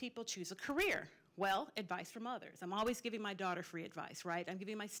most people choose a career? Well, advice from others. I'm always giving my daughter free advice, right? I'm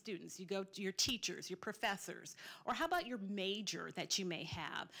giving my students. You go to your teachers, your professors. Or how about your major that you may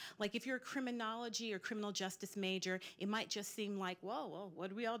have? Like if you're a criminology or criminal justice major, it might just seem like, well, what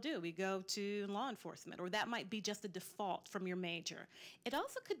do we all do? We go to law enforcement. Or that might be just a default from your major. It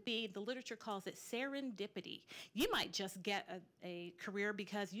also could be, the literature calls it serendipity. You might just get a career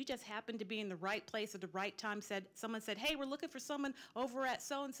because you just happen to be in the right place at the right time. Someone said, hey, we're looking for someone over at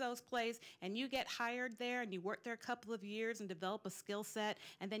so-and-so's place, and you get hired there and you work there a couple of years and develop a skill set,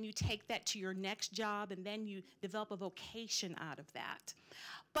 and then you take that to your next job, and then you develop a vocation out of that.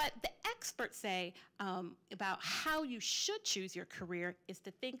 But the experts say about how you should choose your career is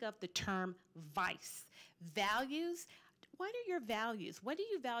to think of the term VICE. Values. What are your values? What do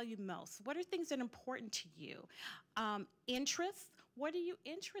you value most? What are things that are important to you? Interests. What are you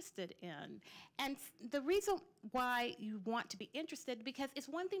interested in? And the reason why you want to be interested, because it's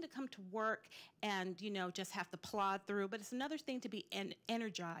one thing to come to work and, just have to plod through, but it's another thing to be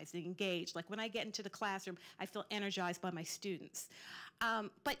energized and engaged. Like when I get into the classroom, I feel energized by my students.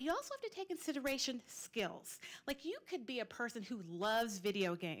 But you also have to take consideration skills. Like you could be a person who loves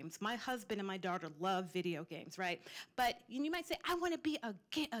video games. My husband and my daughter love video games, right? But you might say, I want to be a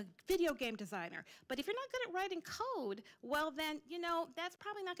video game designer. But if you're not good at writing code, well then, that's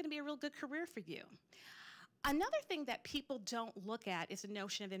probably not going to be a real good career for you. Another thing that people don't look at is the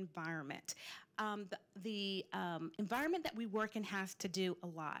notion of environment. The environment that we work in has to do a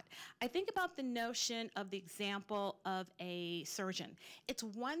lot. I think about the notion of the example of a surgeon. It's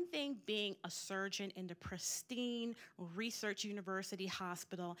one thing being a surgeon in the pristine research university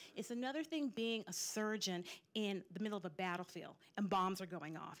hospital. It's another thing being a surgeon in the middle of a battlefield and bombs are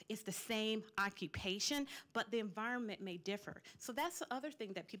going off. It's the same occupation, but the environment may differ. So that's the other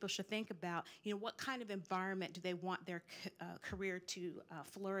thing that people should think about. What kind of environment do they want their career to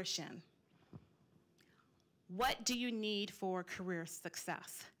flourish in? What do you need for career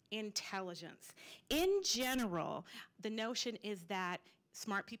success? Intelligence. In general, the notion is that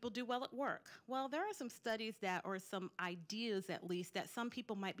smart people do well at work. Well, there are some studies or some ideas at least, that some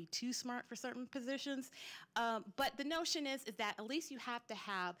people might be too smart for certain positions. But the notion is that at least you have to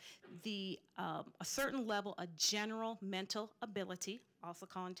have a certain level of general mental ability, also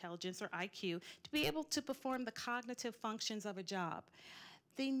called intelligence or IQ, to be able to perform the cognitive functions of a job.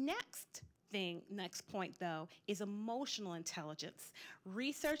 The next point, though, is emotional intelligence.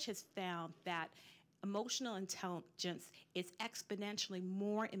 Research has found that emotional intelligence is exponentially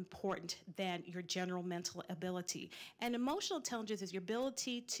more important than your general mental ability. And emotional intelligence is your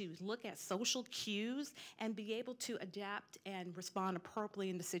ability to look at social cues and be able to adapt and respond appropriately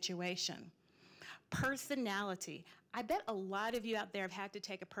in the situation. Personality. I bet a lot of you out there have had to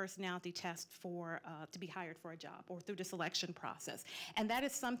take a personality test to be hired for a job or through the selection process. And that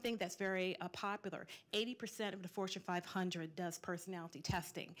is something that's very popular. 80% of the Fortune 500 does personality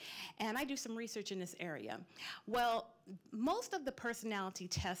testing. And I do some research in this area. Well, most of the personality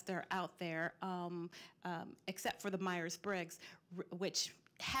tests that are out there, except for the Myers-Briggs, which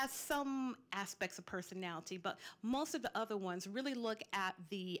has some aspects of personality, but most of the other ones really look at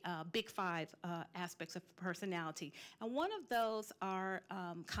the big 5 aspects of personality. And one of those are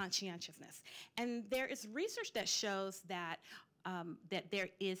conscientiousness. And there is research that shows that, that there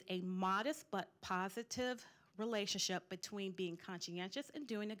is a modest but positive relationship between being conscientious and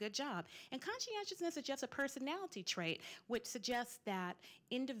doing a good job. And conscientiousness is just a personality trait, which suggests that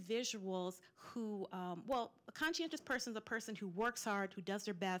individuals who, a conscientious person is a person who works hard, who does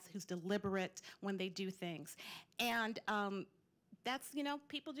their best, who's deliberate when they do things. And that's, you know,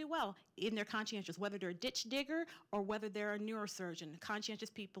 people do well in their conscientious, whether they're a ditch digger or whether they're a neurosurgeon. Conscientious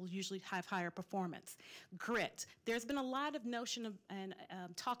people usually have higher performance. Grit. There's been a lot of notion of and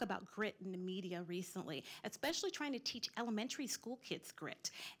talk about grit in the media recently, especially trying to teach elementary school kids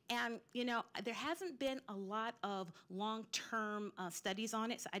grit. And, you know, there hasn't been a lot of long-term studies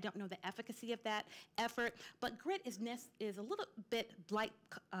on it, so I don't know the efficacy of that effort. But grit is a little bit like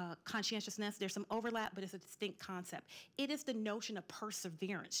conscientiousness. There's some overlap, but it's a distinct concept. It is the notion of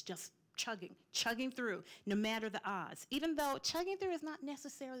perseverance, just chugging through no matter the odds, even though chugging through is not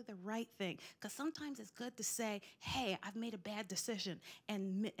necessarily the right thing, because sometimes it's good to say, hey, I've made a bad decision,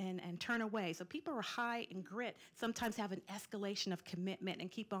 and turn away. So people who are high in grit sometimes have an escalation of commitment and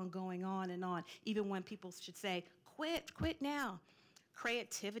keep on going on, even when people should say, quit now.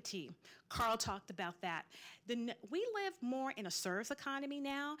 Creativity. Carl talked about that. We live more in a service economy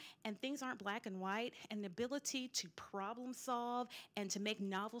now, and things aren't black and white, and the ability to problem solve and to make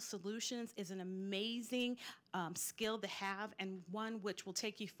novel solutions is an amazing skill to have, and one which will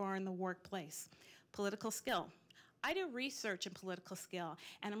take you far in the workplace. Political skill. I do research in political skill,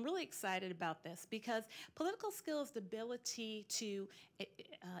 and I'm really excited about this because political skill is the ability to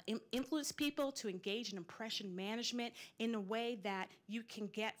influence people, to engage in impression management in a way that you can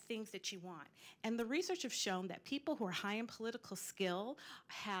get things that you want. And the research has shown that people who are high in political skill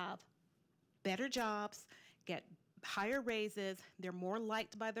have better jobs, get higher raises, they're more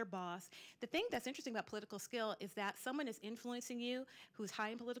liked by their boss. The thing that's interesting about political skill is that someone is influencing you who's high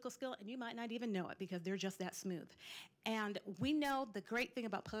in political skill, and you might not even know it because they're just that smooth. And we know the great thing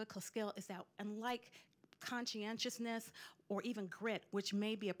about political skill is that unlike conscientiousness or even grit, which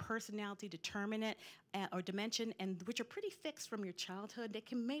may be a personality determinant or dimension, and which are pretty fixed from your childhood, they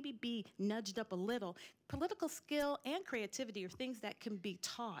can maybe be nudged up a little. Political skill and creativity are things that can be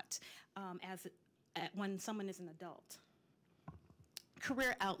taught when someone is an adult.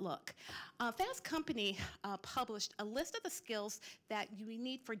 Career outlook. Fast Company published a list of the skills that we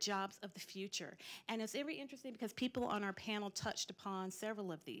need for jobs of the future. And it's very interesting because people on our panel touched upon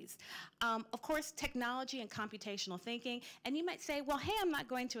several of these. Of course, technology and computational thinking. And you might say, well, hey, I'm not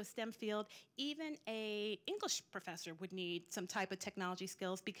going to a STEM field. Even an English professor would need some type of technology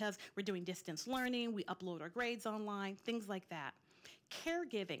skills because we're doing distance learning, we upload our grades online, things like that.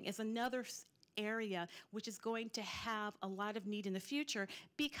 Caregiving is another area which is going to have a lot of need in the future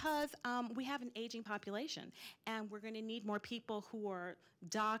because we have an aging population, and we're going to need more people who are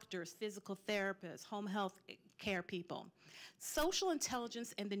doctors, physical therapists, home health care people. Social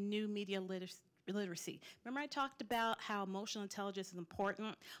intelligence and the new media literacy. Remember I talked about how emotional intelligence is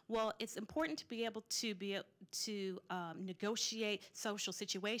important? Well, it's important to be able to negotiate social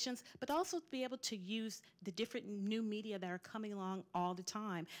situations, but also to be able to use the different new media that are coming along all the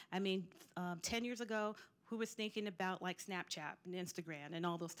time. I mean, 10 years ago, who was thinking about like Snapchat and Instagram and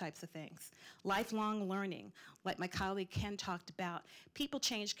all those types of things? Lifelong learning, like my colleague Ken talked about. People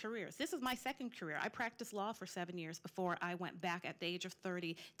change careers. This is my second career. I practiced law for 7 years before I went back at the age of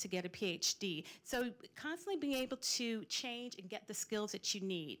 30 to get a PhD. So constantly being able to change and get the skills that you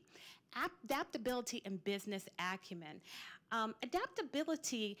need. Adaptability and business acumen.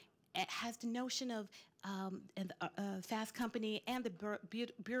 Adaptability has the notion of Fast Company and the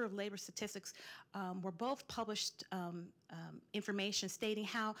Bureau of Labor Statistics were both published information stating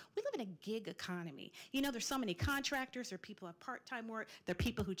how we live in a gig economy. You know, there's so many contractors, there are people who have part-time work, there are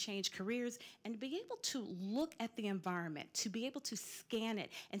people who change careers, and to be able to look at the environment, to be able to scan it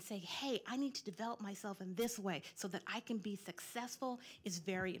and say, hey, I need to develop myself in this way so that I can be successful is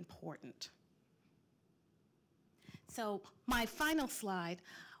very important. So my final slide,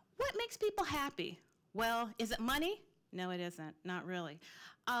 what makes people happy? Well, is it money? No, it isn't, not really.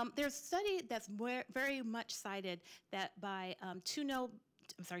 There's a study that's very much cited that by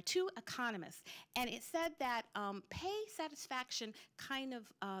two economists, and it said that pay satisfaction kind of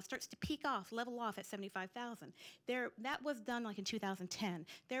starts to level off at 75,000. That was done like in 2010.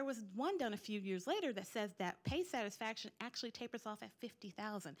 There was one done a few years later that says that pay satisfaction actually tapers off at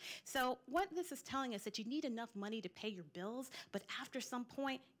 50,000. So what this is telling us that you need enough money to pay your bills, but after some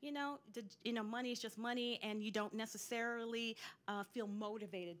point, money is just money, and you don't necessarily feel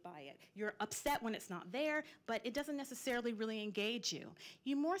motivated by it. You're upset when it's not there, but it doesn't necessarily really engage you.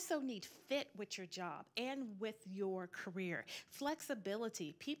 You more so need fit with your job and with your career.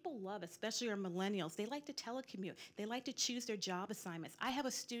 Flexibility. People love, especially our millennials, they like to telecommute. They like to choose their job assignments. I have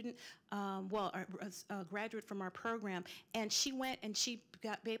a student, a graduate from our program, and she went and she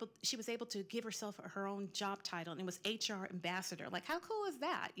was able to give herself her own job title, and it was HR ambassador. Like, how cool is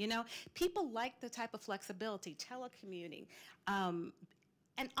that? You know, people like the type of flexibility, telecommuting,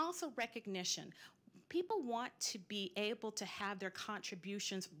 and also recognition. People want to be able to have their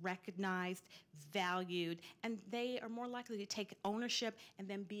contributions recognized, valued, and they are more likely to take ownership and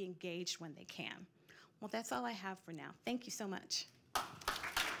then be engaged when they can. Well, that's all I have for now. Thank you so much.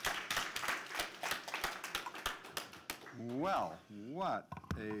 Well, what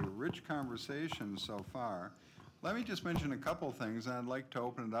a rich conversation so far. Let me just mention a couple things, and I'd like to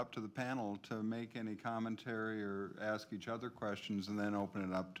open it up to the panel to make any commentary or ask each other questions, and then open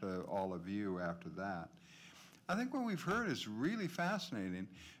it up to all of you after that. I think what we've heard is really fascinating,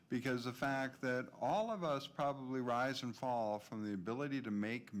 because the fact that all of us probably rise and fall from the ability to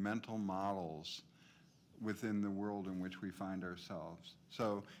make mental models within the world in which we find ourselves.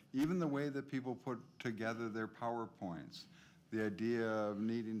 So even the way that people put together their PowerPoints, the idea of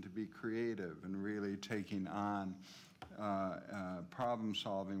needing to be creative and really taking on problem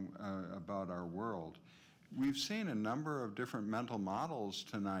solving about our world. We've seen a number of different mental models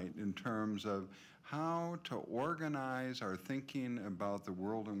tonight in terms of how to organize our thinking about the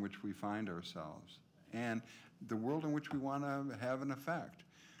world in which we find ourselves and the world in which we want to have an effect.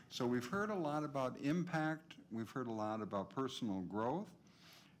 So we've heard a lot about impact, we've heard a lot about personal growth,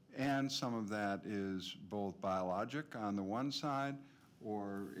 and some of that is both biologic on the one side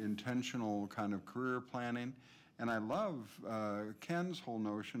or intentional kind of career planning. And I love Ken's whole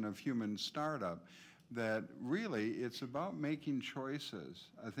notion of human startup, that really it's about making choices.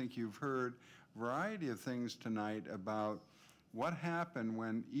 I think you've heard a variety of things tonight about what happened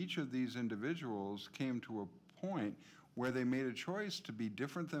when each of these individuals came to a point where they made a choice to be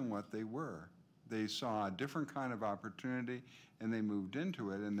different than what they were. They saw a different kind of opportunity and they moved into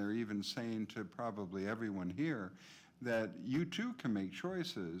it, and they're even saying to probably everyone here that you too can make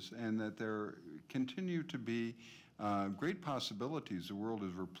choices and that there continue to be great possibilities. The world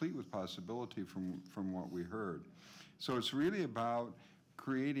is replete with possibility from what we heard. So it's really about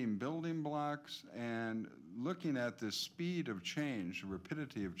creating building blocks and looking at the speed of change, the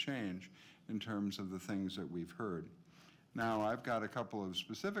rapidity of change in terms of the things that we've heard. Now, I've got a couple of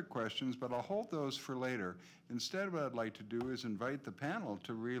specific questions, but I'll hold those for later. Instead, what I'd like to do is invite the panel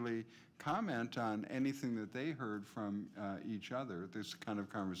to really comment on anything that they heard from each other. This kind of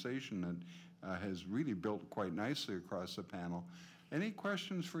conversation that has really built quite nicely across the panel. Any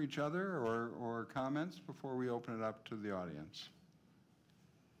questions for each other or comments before we open it up to the audience?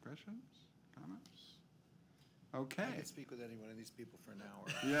 Questions? Comments? Okay. I can speak with any one of these people for an hour.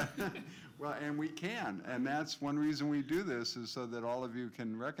 Yeah, well, and we can, and that's one reason we do this, is so that all of you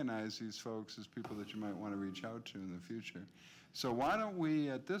can recognize these folks as people that you might want to reach out to in the future. So why don't we,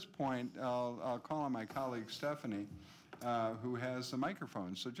 at this point, I'll call on my colleague Stephanie, who has the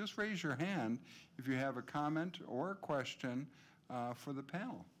microphone. So just raise your hand if you have a comment or a question for the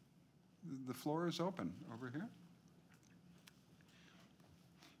panel. The floor is open over here.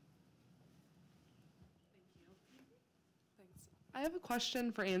 I have a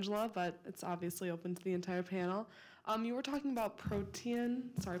question for Angela, but it's obviously open to the entire panel. You were talking about protean,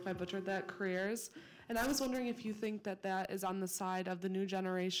 sorry if I butchered that, careers, and I was wondering if you think that that is on the side of the new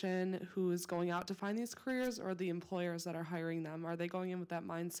generation who is going out to find these careers, or the employers that are hiring them. Are they going in with that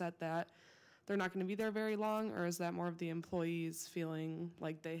mindset that they're not going to be there very long, or is that more of the employees feeling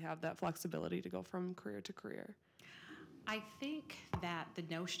like they have that flexibility to go from career to career? I think that the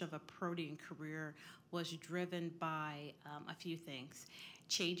notion of a protean career was driven by a few things.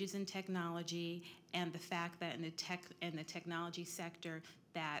 Changes in technology and the fact that in the technology sector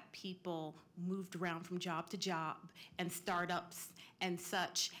that people moved around from job to job and startups and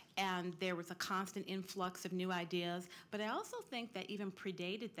such, and there was a constant influx of new ideas. But I also think that even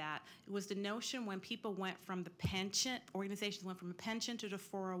predated that, it was the notion when people went from the pension, organizations went from a pension to the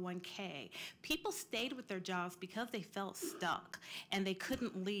 401k. People stayed with their jobs because they felt stuck and they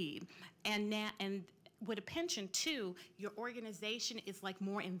couldn't leave. And with a pension too, your organization is like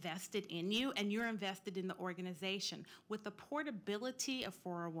more invested in you and you're invested in the organization. With the portability of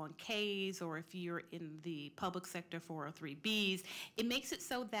 401ks, or if you're in the public sector 403bs, it makes it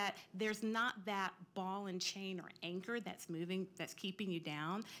so that there's not that ball and chain or anchor that's moving, that's keeping you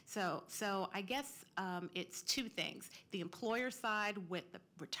down. So I guess it's two things. The employer side with the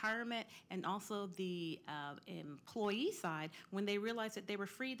retirement, and also the employee side, when they realized that they were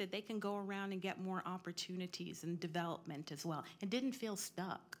free, that they can go around and get more opportunities and development as well, and didn't feel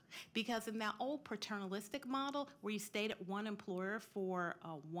stuck. Because in that old paternalistic model where you stayed at one employer for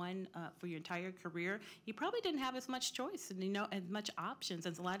your entire career, you probably didn't have as much choice and as much options.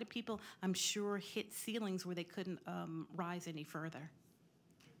 And a lot of people, I'm sure, hit ceilings where they couldn't rise any further.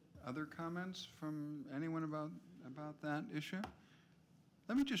 Other comments from anyone about that issue?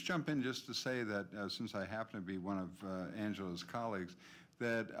 Let me just jump in just to say that since I happen to be one of Angela's colleagues,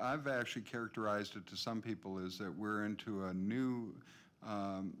 that I've actually characterized it to some people is that we're into a new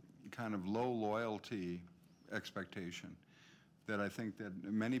kind of low loyalty expectation. That I think that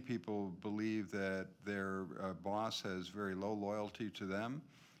many people believe that their boss has very low loyalty to them,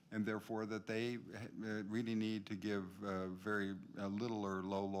 and therefore that they really need to give very little or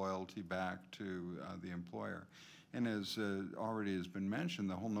low loyalty back to the employer. And as already has been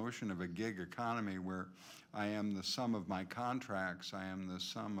mentioned, the whole notion of a gig economy where I am the sum of my contracts, I am the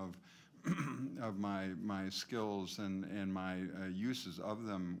sum of my skills and my uses of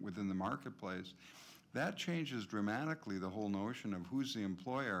them within the marketplace, that changes dramatically the whole notion of who's the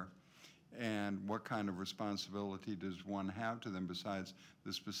employer and what kind of responsibility does one have to them besides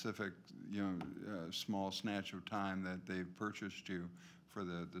the specific, small snatch of time that they've purchased you for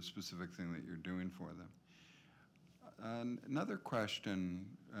the specific thing that you're doing for them. Another question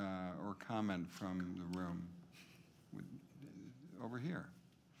or comment from the room. Over here.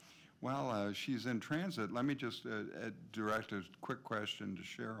 While she's in transit, let me just direct a quick question to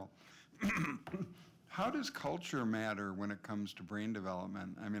Cheryl. How does culture matter when it comes to brain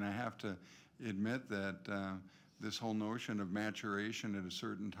development? I mean, I have to admit that this whole notion of maturation at a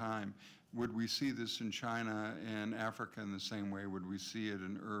certain time, would we see this in China and Africa in the same way? Would we see it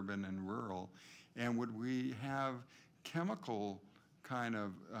in urban and rural? And would we have chemical kind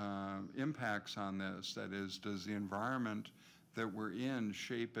of impacts on this? That is, does the environment that we're in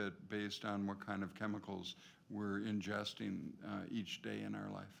shape it based on what kind of chemicals we're ingesting each day in our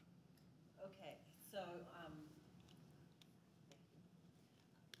life? So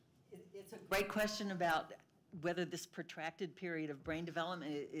it's a great question about whether this protracted period of brain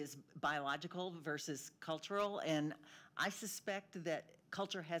development is biological versus cultural, and I suspect that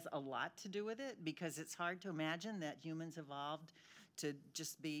culture has a lot to do with it because it's hard to imagine that humans evolved to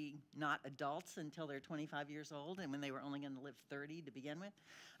just be not adults until they're 25 years old and when they were only going to live 30 to begin with.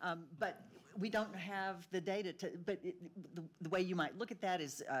 But we don't have the data to, but the way you might look at that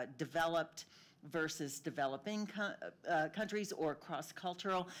is developed versus developing countries or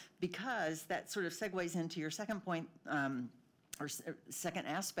cross-cultural, because that sort of segues into your second point, or second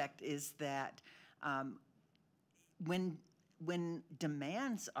aspect is that when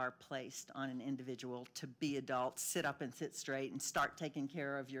demands are placed on an individual to be adults, sit up and sit straight and start taking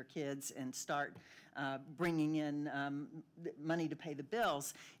care of your kids and start bringing in money to pay the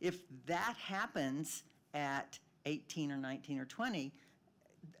bills, if that happens at 18 or 19 or 20,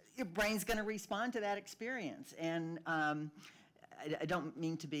 your brain's going to respond to that experience. And I don't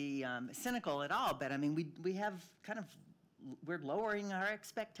mean to be cynical at all, but I mean, we have kind of, we're lowering our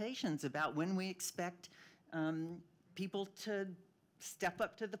expectations about when we expect people to step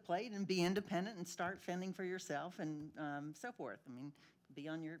up to the plate and be independent and start fending for yourself and so forth. I mean, be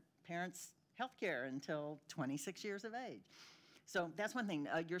on your parents' health care until 26 years of age. So that's one thing.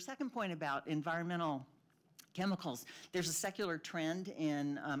 Your second point about environmental chemicals, there's a secular trend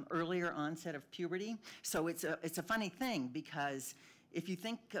in earlier onset of puberty. So it's a funny thing because if you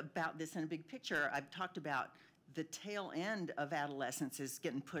think about this in a big picture, I've talked about the tail end of adolescence is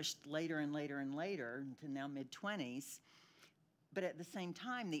getting pushed later and later and later to now mid-20s. But at the same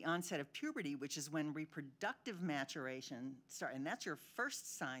time, the onset of puberty, which is when reproductive maturation starts, and that's your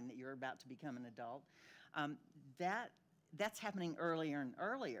first sign that you're about to become an adult, that's happening earlier and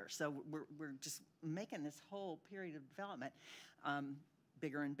earlier. So we're just making this whole period of development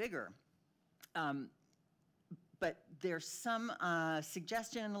bigger and bigger. But there's some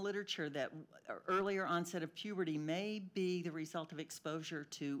suggestion in the literature that earlier onset of puberty may be the result of exposure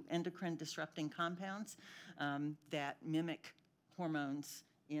to endocrine disrupting compounds that mimic hormones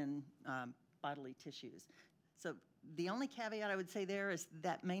in bodily tissues. So the only caveat I would say there is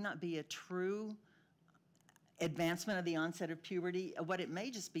that may not be a true advancement of the onset of puberty. What it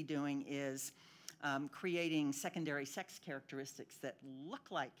may just be doing is creating secondary sex characteristics that look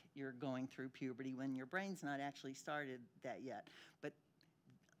like you're going through puberty when your brain's not actually started that yet. But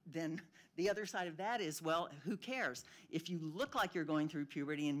then the other side of that is, well, who cares? If you look like you're going through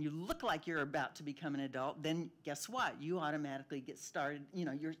puberty and you look like you're about to become an adult, then guess what? You automatically get started, you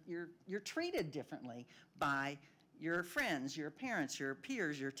know, you're treated differently by your friends, your parents, your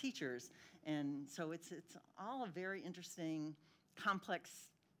peers, your teachers. And so it's all a very interesting, complex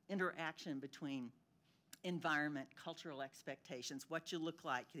interaction between environment, cultural expectations, what you look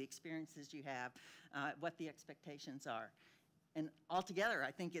like, the experiences you have, what the expectations are. And altogether,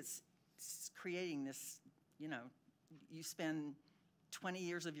 I think it's creating this, you know, you spend 20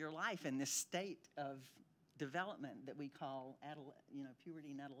 years of your life in this state of development that we call,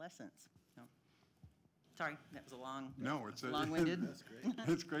 puberty and adolescence. So Sorry, that was a long, No, it's long-winded. That's great.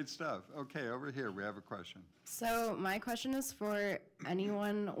 It's great stuff. Okay, over here, we have a question. So my question is for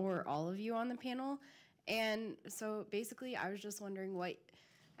anyone or all of you on the panel. And so basically, I was just wondering what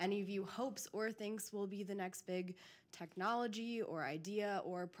any of you hopes or thinks will be the next big technology or idea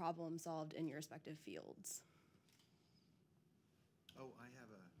or problem solved in your respective fields. Oh, I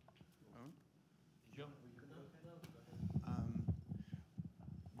have a.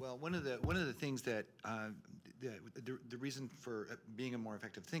 Well, one of the things that the reason for being a more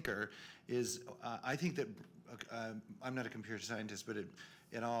effective thinker is I think that I'm not a computer scientist, but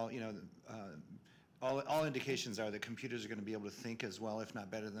it all all indications are that computers are going to be able to think as well, if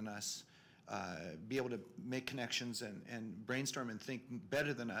not better than us, be able to make connections and brainstorm and think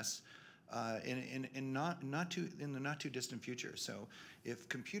better than us. In the not too distant future. So if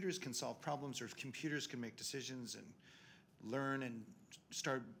computers can solve problems, or if computers can make decisions and learn and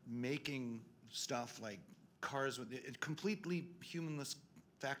start making stuff like cars with completely humanless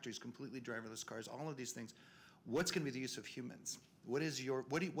factories, completely driverless cars, all of these things, what's going to be the use of humans? What is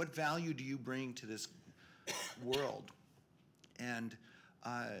what value do you bring to this world? And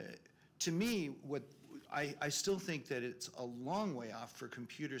to me, I still think that it's a long way off for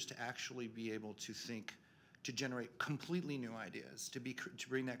computers to actually be able to think, to generate completely new ideas, to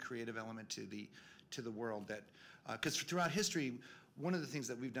bring that creative element to the world. That because throughout history, one of the things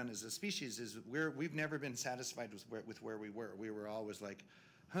that we've done as a species is we've never been satisfied with where we were. We were always like,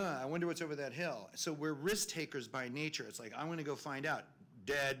 I wonder what's over that hill. So we're risk takers by nature. It's like, I'm going to go find out.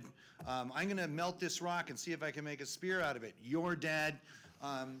 Dead. I'm going to melt this rock and see if I can make a spear out of it. You're dead.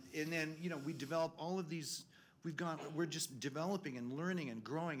 And then, we develop all of these, we're just developing and learning and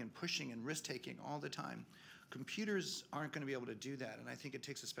growing and pushing and risk-taking all the time. Computers aren't going to be able to do that, and I think it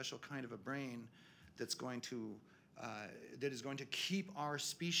takes a special kind of a brain that is going to keep our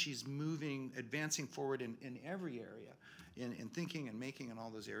species moving, advancing forward in every area, in thinking and making and all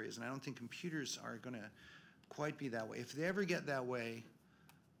those areas. And I don't think computers are going to quite be that way. If they ever get that way,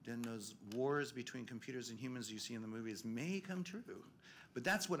 then those wars between computers and humans you see in the movies may come true. But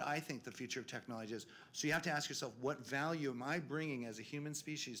that's what I think the future of technology is. So you have to ask yourself, what value am I bringing as a human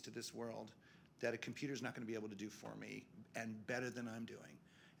species to this world that a computer's not going to be able to do for me and better than I'm doing?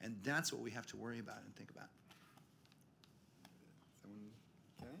 And that's what we have to worry about and think about.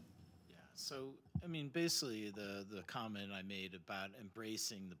 Okay. Yeah, so, I mean, basically the comment I made about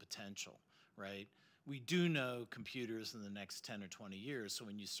embracing the potential, right? We do know computers in the next 10 or 20 years, so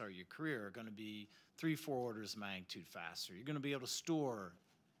when you start your career, are going to be 3-4 orders of magnitude faster. You're going to be able to store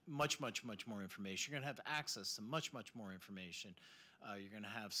much more information. You're going to have access to much more information. You're going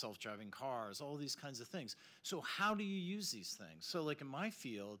to have self-driving cars, all these kinds of things. So how do you use these things? So like in my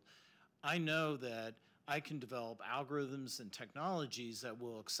field, I know that I can develop algorithms and technologies that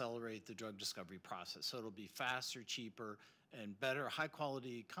will accelerate the drug discovery process. So it'll be faster, cheaper, and better,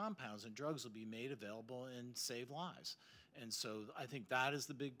 high-quality compounds and drugs will be made available and save lives. And so I think that is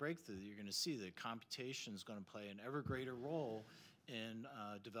the big breakthrough that you're going to see, that computation is going to play an ever greater role in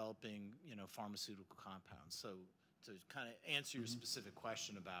developing, pharmaceutical compounds. So to kind of answer your specific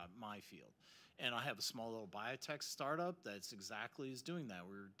question about my field. And I have a small little biotech startup that's exactly is doing that.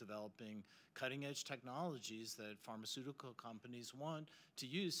 We're developing cutting-edge technologies that pharmaceutical companies want to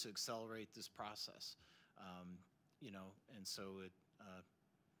use to accelerate this process. And so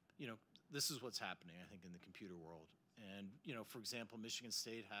this is what's happening, I think, in the computer world. And, for example, Michigan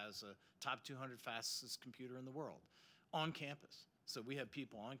State has a top 200 fastest computer in the world on campus. So we have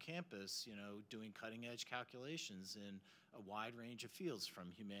people on campus, doing cutting-edge calculations in a wide range of fields,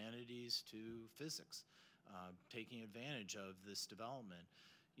 from humanities to physics, taking advantage of this development.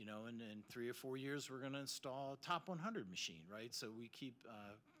 And in 3 or 4 years, we're going to install a top 100 machine, right? So we keep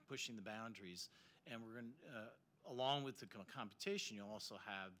pushing the boundaries, and we're going to along with the computation, you'll also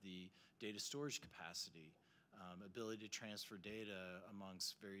have the data storage capacity, ability to transfer data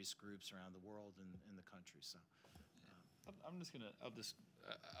amongst various groups around the world and in the country. So, I'll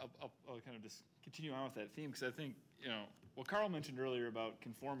kind of just continue on with that theme, because I think, what Carl mentioned earlier about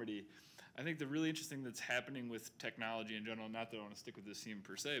conformity, I think the really interesting thing that's happening with technology in general, not that I want to stick with this theme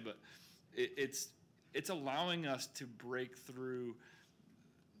per se, but it's allowing us to break through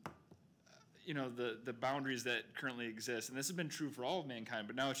the boundaries that currently exist. And this has been true for all of mankind,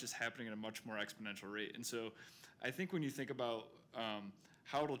 but now it's just happening at a much more exponential rate. And so I think when you think about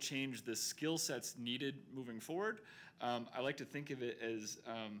how it'll change the skill sets needed moving forward, I like to think of it as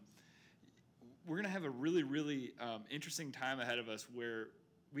we're going to have a really interesting time ahead of us where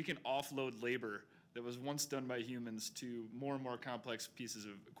we can offload labor that was once done by humans to more and more complex pieces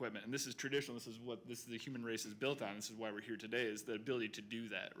of equipment. And this is traditional. This is the human race is built on. This is why we're here today, is the ability to do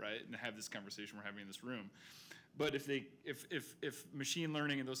that, right? And have this conversation we're having in this room. But if machine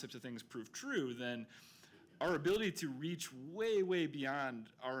learning and those types of things prove true, then our ability to reach way, way beyond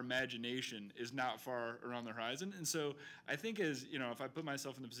our imagination is not far around the horizon. And so I think if I put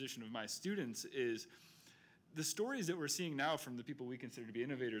myself in the position of my students, is the stories that we're seeing now from the people we consider to be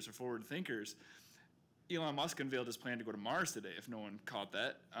innovators or forward thinkers. Elon Musk unveiled his plan to go to Mars today, if no one caught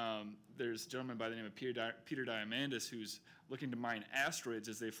that. There's a gentleman by the name of Peter Diamandis who's looking to mine asteroids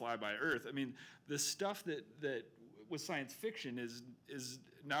as they fly by Earth. I mean, the stuff that was science fiction is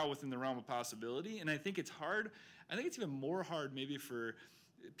now within the realm of possibility, and I think it's hard. I think it's even more hard maybe for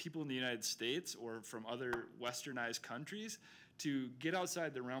people in the United States or from other westernized countries to get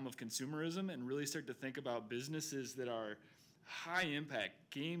outside the realm of consumerism and really start to think about businesses that are high impact,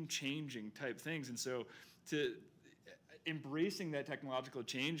 game-changing type things. And so to embracing that technological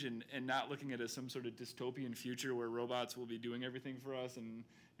change and not looking at it as some sort of dystopian future where robots will be doing everything for us and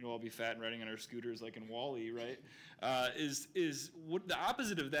I'll be fat and riding on our scooters like in WALL-E, right? Is what the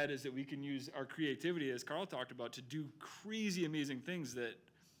opposite of that is that we can use our creativity, as Carl talked about, to do crazy, amazing things that,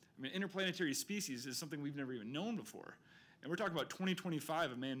 I mean, interplanetary species is something we've never even known before. And we're talking about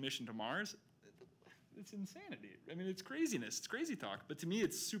 2025, a manned mission to Mars. It's insanity. I mean, it's craziness. It's crazy talk. But to me,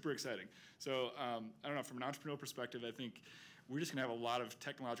 it's super exciting. So I don't know, from an entrepreneurial perspective, I think we're just going to have a lot of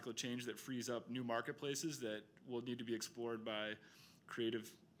technological change that frees up new marketplaces that will need to be explored by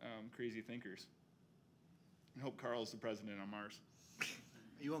creative, crazy thinkers. I hope Carl's the president on Mars.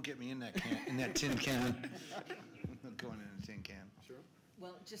 You won't get me in that tin can. I'm not going in a tin can. Sure.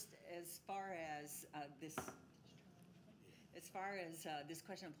 Well, just as far as this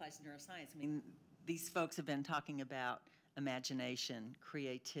question applies to neuroscience, I mean, these folks have been talking about imagination,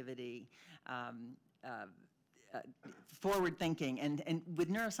 creativity, forward thinking, and with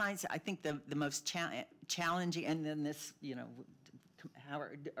neuroscience, I think the most challenging, and then this, how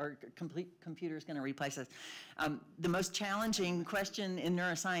are complete computers going to replace us? The most challenging question in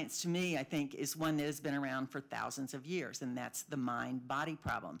neuroscience to me, I think, is one that has been around for thousands of years, and that's the mind-body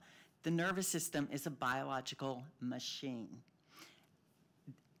problem. The nervous system is a biological machine.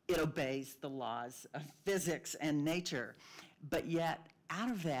 It obeys the laws of physics and nature, but yet out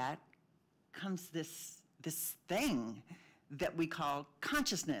of that comes this thing that we call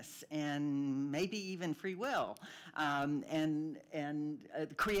consciousness and maybe even free will, and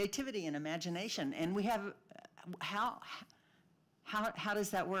creativity and imagination. And we have, how does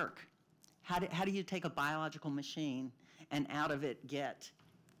that work? How do you take a biological machine and out of it get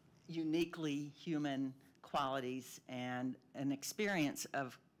uniquely human qualities and an experience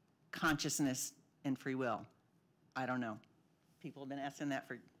of consciousness and free will? I don't know. People have been asking that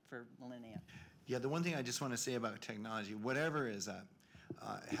for millennia. Yeah, the one thing I just want to say about technology, whatever is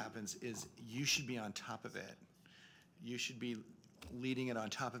happens, is you should be on top of it. You should be leading it on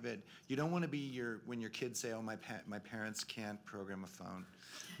top of it. You don't want to be when your kids say, "Oh, my parents can't program a phone.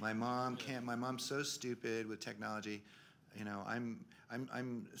 My mom can't. My mom's so stupid with technology."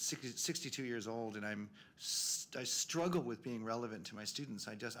 I'm 62 years old, and I struggle with being relevant to my students.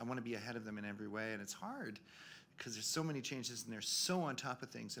 I want to be ahead of them in every way, and it's hard because there's so many changes and they're so on top of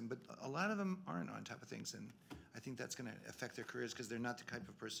things. But a lot of them aren't on top of things, and I think that's going to affect their careers because they're not the type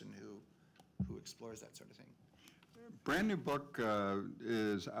of person who explores that sort of thing. Brand new book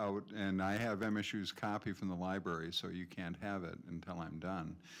is out, and I have MSU's copy from the library, so you can't have it until I'm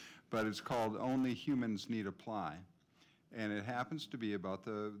done. But it's called Only Humans Need Apply. And it happens to be about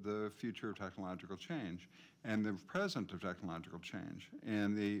the future of technological change and the present of technological change.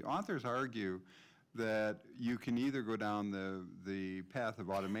 And the authors argue that you can either go down the path of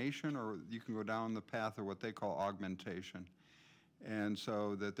automation or you can go down the path of what they call augmentation. And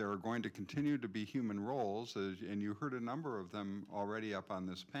so that there are going to continue to be human roles, and you heard a number of them already up on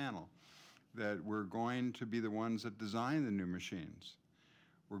this panel, that we're going to be the ones that design the new machines.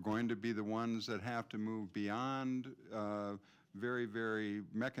 We're going to be the ones that have to move beyond very, very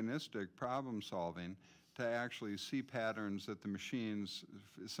mechanistic problem solving to actually see patterns that the machines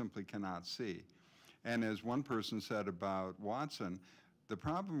simply cannot see. And as one person said about Watson, the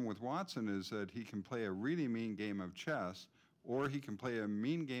problem with Watson is that he can play a really mean game of chess, or he can play a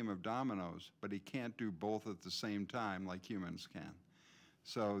mean game of dominoes, but he can't do both at the same time like humans can.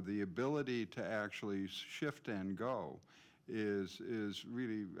 So the ability to actually shift and go is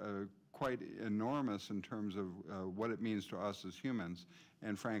really quite enormous in terms of what it means to us as humans,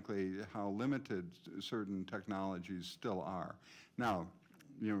 and frankly, how limited certain technologies still are. Now,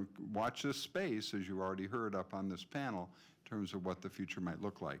 watch this space, as you already heard up on this panel, in terms of what the future might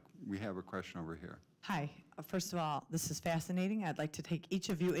look like. We have a question over here. Hi. First of all, this is fascinating. I'd like to take each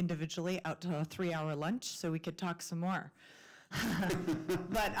of you individually out to a 3-hour lunch so we could talk some more.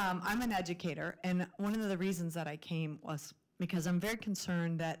 But I'm an educator, and one of the reasons that I came was because I'm very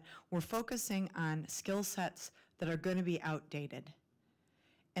concerned that we're focusing on skill sets that are going to be outdated.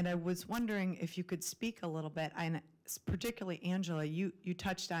 And I was wondering if you could speak a little bit, and particularly Angela, you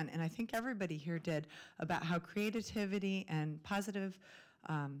touched on, and I think everybody here did, about how creativity and positive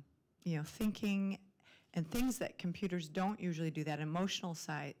thinking and things that computers don't usually do, that emotional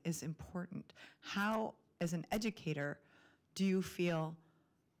side, is important. How, as an educator, do you feel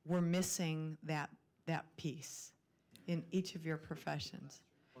we're missing that piece in each of your professions?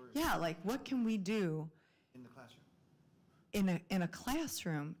 Yeah, like what can we do in the classroom? In a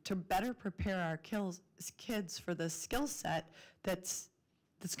classroom to better prepare our kids for the skill set that's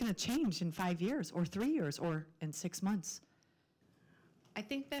going to change in 5 years or 3 years or in 6 months? I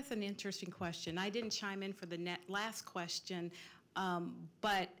think that's an interesting question. I didn't chime in for the last question,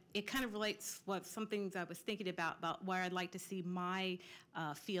 but it kind of relates some things I was thinking about where I'd like to see my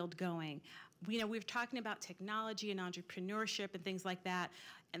field going. We're talking about technology and entrepreneurship and things like that,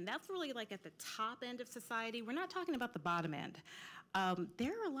 and that's really like at the top end of society. We're not talking about the bottom end.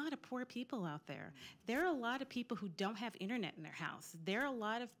 There are a lot of poor people out there. There are a lot of people who don't have internet in their house. There are a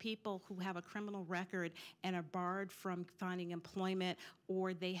lot of people who have a criminal record and are barred from finding employment,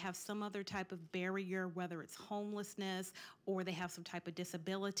 or they have some other type of barrier, whether it's homelessness or they have some type of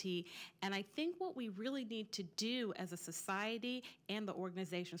disability. And I think what we really need to do as a society and the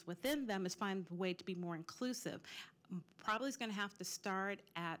organizations within them is find a way to be more inclusive. Probably is going to have to start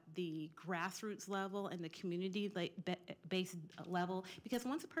at the grassroots level and the community-based level, because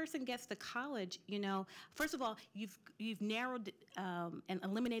once a person gets to college, first of all, you've narrowed and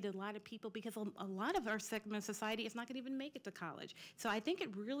eliminated a lot of people, because a lot of our segment of society is not going to even make it to college. So I think it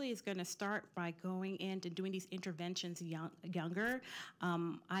really is going to start by going into doing these interventions younger.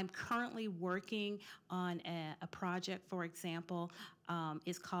 I'm currently working on a project, for example,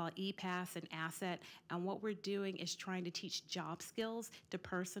 is called ePass and Asset, and what we're doing is trying to teach job skills to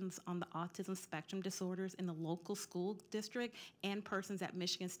persons on the autism spectrum disorders in the local school district and persons at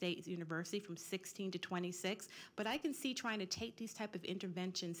Michigan State University from 16 to 26. But I can see trying to take these type of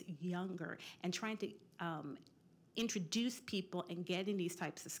interventions younger and trying to introduce people and getting these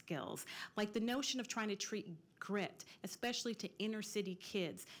types of skills. Like the notion of trying to treat grit, especially to inner city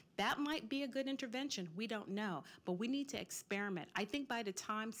kids. That might be a good intervention. We don't know, but we need to experiment. I think by the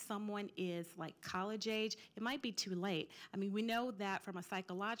time someone is like college age, it might be too late. I mean, we know that from a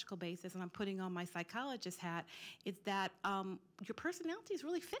psychological basis, and I'm putting on my psychologist hat, is that your personality is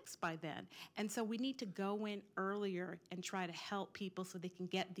really fixed by then. And so we need to go in earlier and try to help people so they can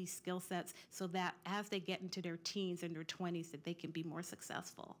get these skill sets so that as they get into their teens and their 20s, that they can be more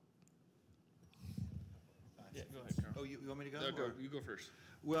successful. Yeah, go ahead, Carl. Oh, you want me to go? No, go. You go first.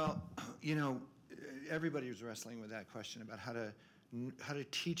 Well, everybody is wrestling with that question about how to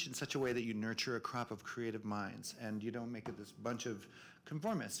teach in such a way that you nurture a crop of creative minds and you don't make it this bunch of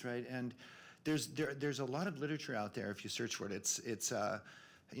conformists, right? And there's a lot of literature out there if you search for it. It's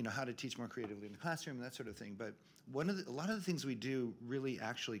how to teach more creatively in the classroom and that sort of thing. But a lot of the things we do really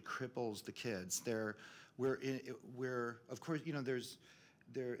actually cripples the kids. We're of course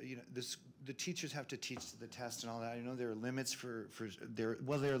the teachers have to teach to the test and all that. I know there are limits there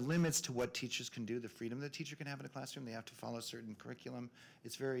are limits to what teachers can do, the freedom the teacher can have in a classroom. They have to follow a certain curriculum.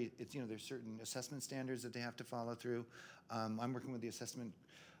 There's certain assessment standards that they have to follow through. I'm working with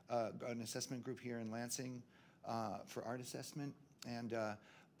an assessment group here in Lansing for art assessment,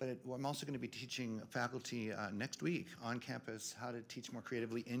 but I'm also going to be teaching faculty next week on campus how to teach more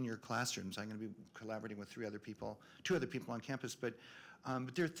creatively in your classrooms. I'm going to be collaborating with two other people on campus, but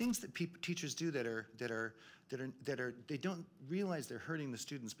there are things that teachers do that they don't realize they're hurting the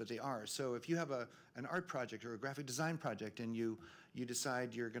students, but they are. So if you have an art project or a graphic design project and you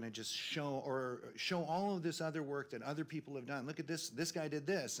decide you're going to just show all of this other work that other people have done. Look at this guy did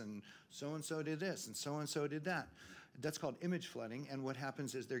this, and so did this, and so did that. That's called image flooding, and what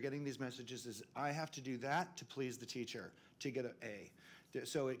happens is they're getting these messages is, I have to do that to please the teacher to get an A.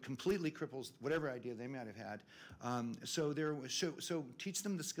 So it completely cripples whatever idea they might have had. So teach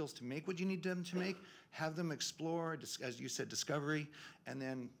them the skills to make what you need them to make, have them explore, as you said, discovery, and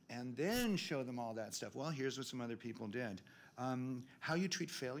then show them all that stuff. Well, here's what some other people did. How you treat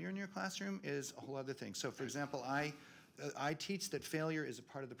failure in your classroom is a whole other thing. So for example, I teach that failure is a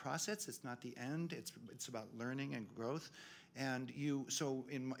part of the process. It's not the end. It's about learning and growth. And so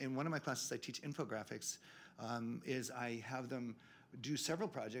in one of my classes, I teach infographics. I have them do several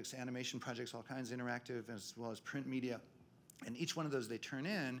projects, animation projects, all kinds, interactive as well as print media. And each one of those they turn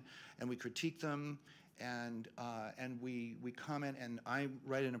in, and we critique them, and we comment, and I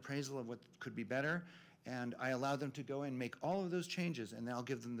write an appraisal of what could be better, and I allow them to go and make all of those changes, and I'll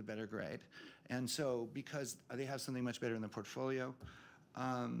give them the better grade. And so, because they have something much better in the portfolio,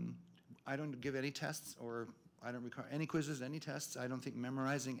 I don't give any tests, or I don't require any quizzes, any tests. I don't think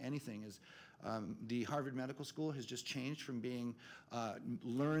memorizing anything is. The Harvard Medical School has just changed from being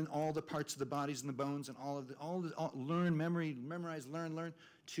learn all the parts of the bodies and the bones and learn, memorize, learn,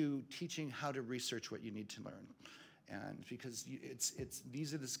 to teaching how to research what you need to learn. And because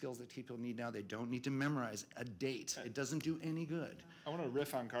these are the skills that people need now. They don't need to memorize a date. It doesn't do any good. I want to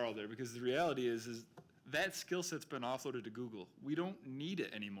riff on Carl there, because the reality is that skill set's been offloaded to Google. We don't need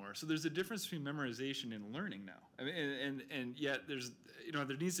it anymore. So there's a difference between memorization and learning now. I mean, and yet there's,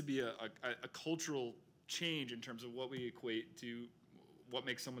 there needs to be a cultural change in terms of what we equate to what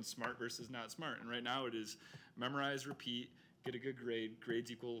makes someone smart versus not smart. And right now it is memorize, repeat, get a good grade.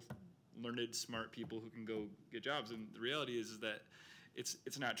 Grades equal learned, smart people who can go get jobs. And the reality is that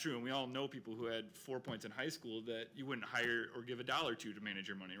it's not true. And we all know people who had 4 points in high school that you wouldn't hire or give $1 to manage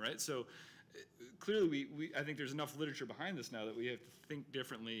your money, right? So clearly, I think there's enough literature behind this now that we have to think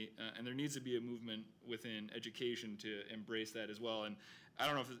differently, and there needs to be a movement within education to embrace that as well. And I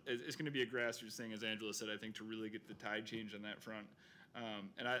don't know if it's going to be a grassroots thing, as Angela said, I think, to really get the tide changed on that front.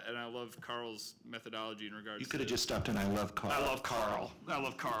 And I love Carl's methodology in regards to... You could have just stopped and I love Carl. I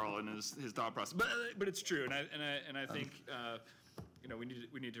love Carl and his thought process. But it's true, and I think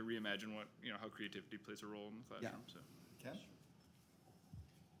we need to reimagine what how creativity plays a role in the classroom. Yeah. So. Ken?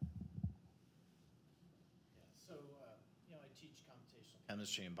 So, I teach computational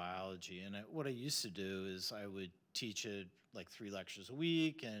chemistry and biology, and what I used to do is I would teach it like 3 lectures a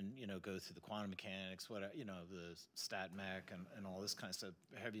week, and go through the quantum mechanics, the stat mech and all this kind of stuff,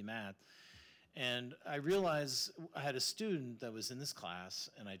 heavy math. And I realized I had a student that was in this class,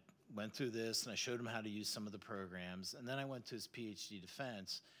 and I went through this, and I showed him how to use some of the programs, and then I went to his PhD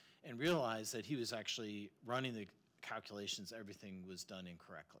defense and realized that he was actually running the calculations, everything was done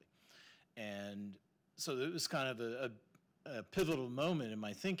incorrectly. And so it was kind of a pivotal moment in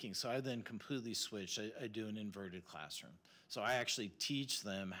my thinking. So I then completely switched. I do an inverted classroom. So I actually teach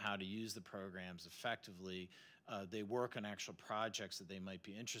them how to use the programs effectively. They work on actual projects that they might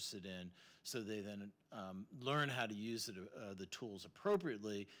be interested in. So they then learn how to use the tools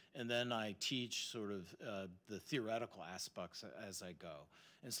appropriately. And then I teach sort of the theoretical aspects as I go.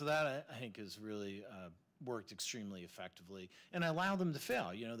 And so that, I think, has really worked extremely effectively. And I allow them to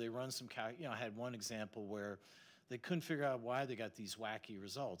fail. They run some, I had one example where they couldn't figure out why they got these wacky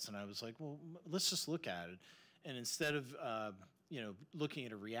results. And I was like, well, let's just look at it. And instead of, looking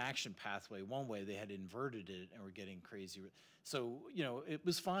at a reaction pathway one way, they had inverted it and were getting crazy. So, it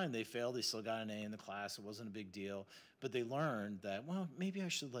was fine. They failed. They still got an A in the class. It wasn't a big deal. But they learned that, well, maybe I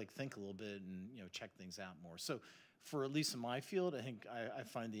should think a little bit and, check things out more. So for at least in my field, I think I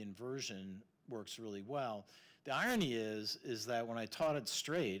find the inversion works really well. The irony is that when I taught it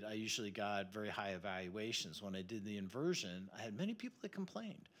straight, I usually got very high evaluations. When I did the inversion, I had many people that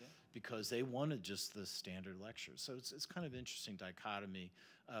complained because they wanted just the standard lectures. So it's kind of interesting dichotomy,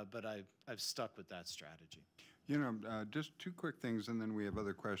 but I've stuck with that strategy. Just 2 quick things, and then we have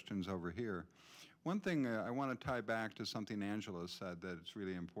other questions over here. One thing I want to tie back to something Angela said that it's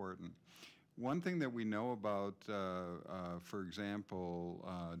really important. One thing that we know about, for example,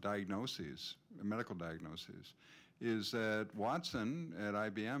 diagnoses, medical diagnoses, is that Watson at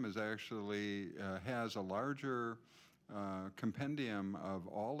IBM is actually has a larger compendium of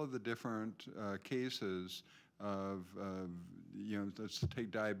all of the different cases of, let's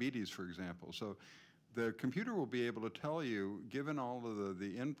take diabetes, for example. So the computer will be able to tell you, given all of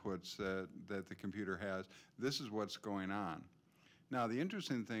the inputs that the computer has, this is what's going on. Now, the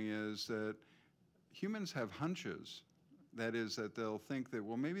interesting thing is that humans have hunches. That is, that they'll think that,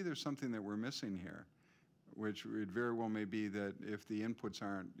 well, maybe there's something that we're missing here, which it very well may be that if the inputs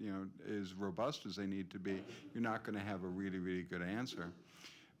aren't, as robust as they need to be, you're not going to have a really, really good answer.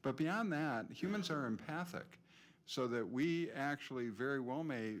 But beyond that, humans are empathic, so that we actually very well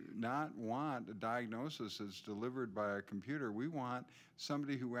may not want a diagnosis that's delivered by a computer. We want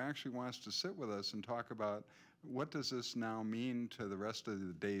somebody who actually wants to sit with us and talk about, what does this now mean to the rest of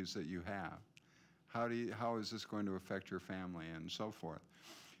the days that you have? How is this going to affect your family, and so forth?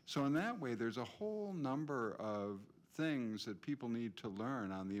 So in that way, there's a whole number of things that people need to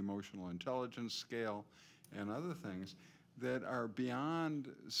learn on the emotional intelligence scale and other things that are beyond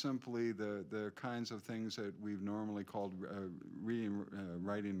simply the kinds of things that we've normally called reading,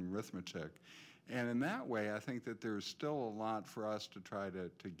 writing, arithmetic. And in that way, I think that there's still a lot for us to try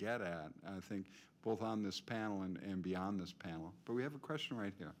to get at, I think, both on this panel and beyond this panel. But we have a question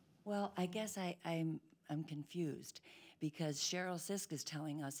right here. Well, I guess I'm confused because Cheryl Sisk is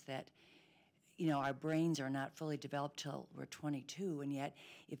telling us that, you know, our brains are not fully developed till we're 22, and yet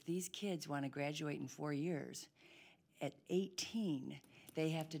if these kids want to graduate in 4 years, at 18, they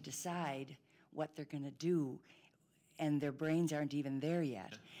have to decide what they're going to do, and their brains aren't even there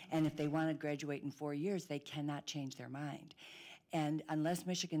yet. And if they want to graduate in 4 years, they cannot change their mind. And unless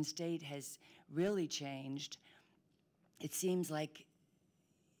Michigan State has really changed, it seems like,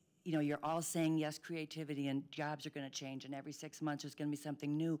 you know, you're all saying, yes, creativity and jobs are going to change, and every 6 months there's going to be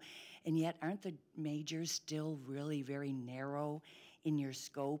something new. And yet, aren't the majors still really very narrow in your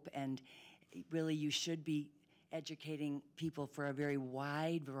scope? And really, you should be educating people for a very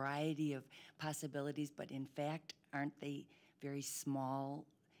wide variety of possibilities, but in fact, aren't they very small,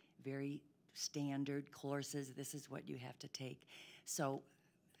 very standard courses? This is what you have to take. So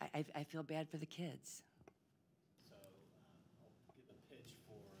I feel bad for the kids. So I'll give a pitch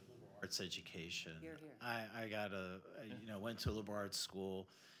for liberal arts education. Here, here. I went to a liberal arts school,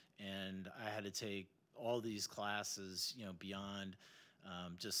 and I had to take all these classes, you know, beyond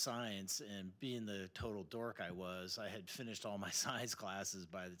just science. And being the total dork I was, I had finished all my science classes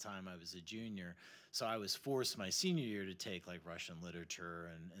by the time I was a junior. So I was forced my senior year to take like Russian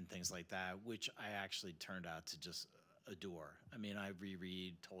literature and things like that, which I actually turned out to just adore. I mean, I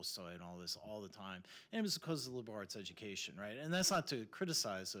reread Tolstoy and all this all the time. And it was because of liberal arts education, right? And that's not to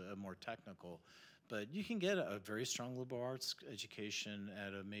criticize a more technical, but you can get a very strong liberal arts education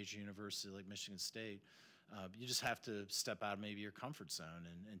at a major university like Michigan State. You just have to step out of maybe your comfort zone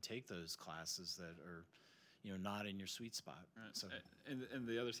and take those classes that are, you know, not in your sweet spot. Right. So, and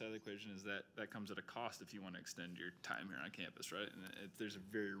the other side of the equation is that comes at a cost if you want to extend your time here on campus, right? And there's a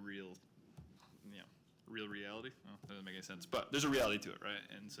very real, real reality. Well, that doesn't make any sense, but there's a reality to it, right?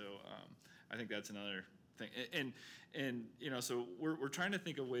 And so I think that's another thing. And so we're trying to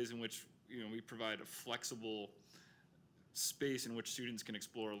think of ways in which, we provide a flexible space in which students can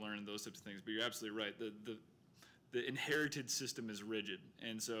explore, learn, and those types of things. But you're absolutely right. The inherited system is rigid,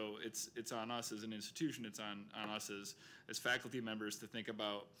 and so it's on us as an institution. It's on us as faculty members to think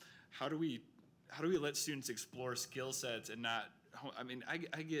about how do we let students explore skill sets and not. I mean,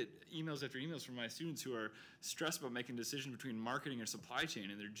 I get emails after emails from my students who are stressed about making decisions between marketing or supply chain,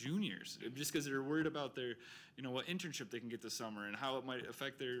 and they're juniors just because they're worried about their, what internship they can get this summer and how it might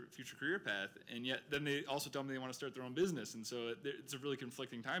affect their future career path. And yet, then they also tell me they want to start their own business, and so it's a really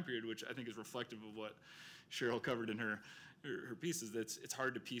conflicting time period, which I think is reflective of what Cheryl covered in her pieces. It's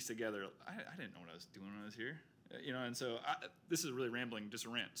hard to piece together. I didn't know what I was doing when I was here. And so this is really rambling, just a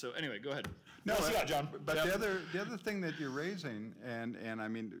rant. So anyway, go ahead. No, what else you got, John? But Yep. the other thing that you're raising, and I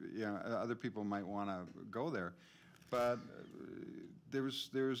mean, other people might want to go there, but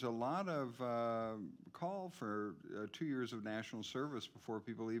there's a lot of call for 2 years of national service before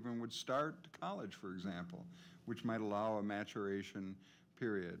people even would start college, for example, which might allow a maturation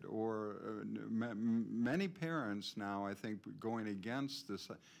period. Or many parents now, I think, going against this,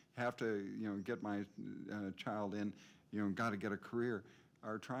 have to, get my child in, got to get a career,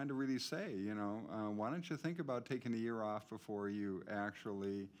 are trying to really say, why don't you think about taking a year off before you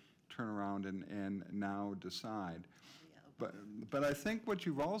actually turn around and now decide. But I think what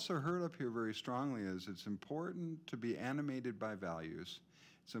you've also heard up here very strongly is it's important to be animated by values.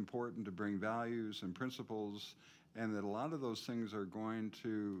 It's important to bring values and principles, and that a lot of those things are going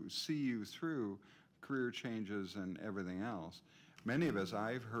to see you through career changes and everything else. Many of us,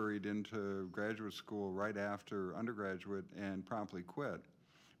 I've hurried into graduate school right after undergraduate and promptly quit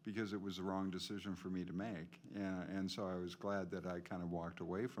because it was the wrong decision for me to make. And so I was glad that I kind of walked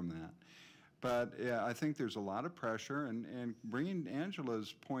away from that. But yeah, I think there's a lot of pressure, and bringing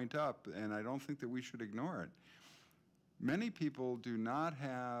Angela's point up, and I don't think that we should ignore it. Many people do not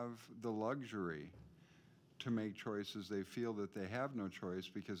have the luxury to make choices. They feel that they have no choice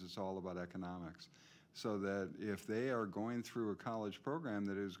because it's all about economics. So that if they are going through a college program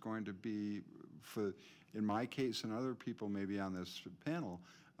that is going to be, for, in my case and other people maybe on this panel,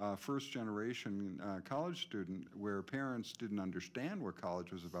 first generation college student where parents didn't understand what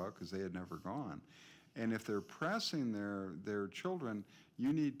college was about because they had never gone. And if they're pressing their children,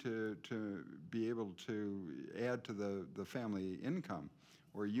 you need to be able to add to the family income,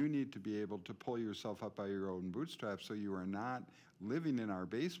 or you need to be able to pull yourself up by your own bootstraps so you are not living in our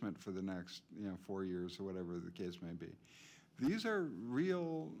basement for the next 4 years or whatever the case may be. These are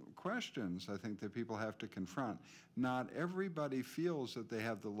real questions, I think, that people have to confront. Not everybody feels that they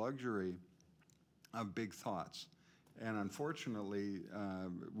have the luxury of big thoughts. And unfortunately,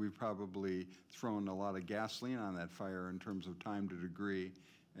 we've probably thrown a lot of gasoline on that fire in terms of time to degree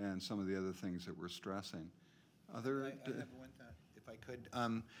and some of the other things that we're stressing. I have one thought, if I could.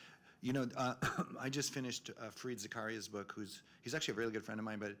 You know, I just finished Fareed Zakaria's book, he's actually a really good friend of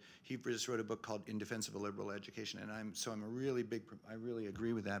mine, but he just wrote a book called In Defense of a Liberal Education, and I'm a really I really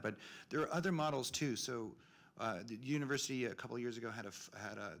agree with that. But there are other models too. So the university a couple of years ago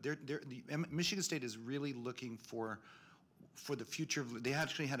Michigan State is really looking for the future of. They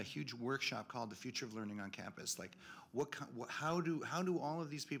actually had a huge workshop called The Future of Learning on Campus. Like, how do all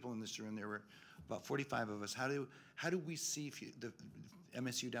of these people in this room? There were about 45 of us. How do we see the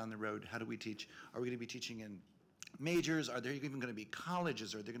MSU down the road? How do we teach? Are we going to be teaching in majors? Are there even going to be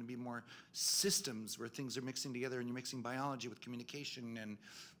colleges? Are there going to be more systems where things are mixing together and you're mixing biology with communication and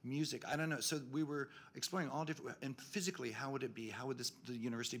music? I don't know. So we were exploring all different, and physically, how would it be? How would the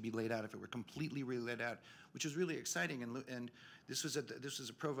university be laid out if it were completely laid out? Which was really exciting, and this was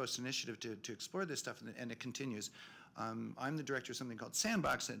a provost initiative to explore this stuff, and it continues. I'm the director of something called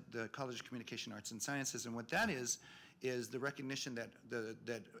Sandbox at the College of Communication Arts and Sciences, and what that is the recognition that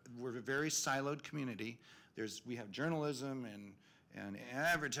we're a very siloed community. We have journalism and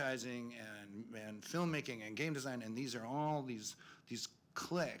advertising and filmmaking and game design, and these are all these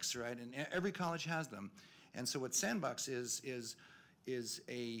cliques, right? And every college has them. And so what Sandbox is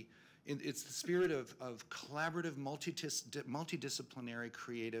it's the spirit of collaborative, multidisciplinary,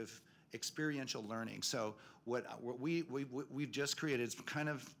 creative, experiential learning. So what we've just created is kind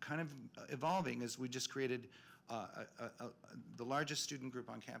of evolving. Is we just created the largest student group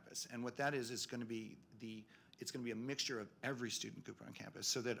on campus, and what that is going to be it's going to be a mixture of every student group on campus,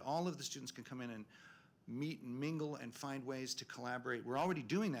 so that all of the students can come in and meet and mingle and find ways to collaborate. We're already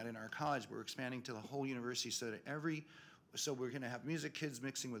doing that in our college. We're expanding to the whole university, so that so we're going to have music kids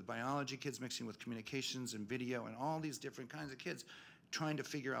mixing with biology kids, mixing with communications and video, and all these different kinds of kids trying to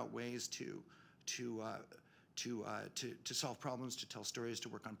figure out ways to solve problems, to tell stories, to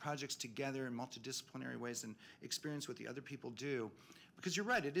work on projects together in multidisciplinary ways, and experience what the other people do. Because you're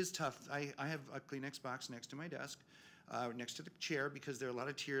right, it is tough. I have a Kleenex box next to my desk, next to the chair, because there are a lot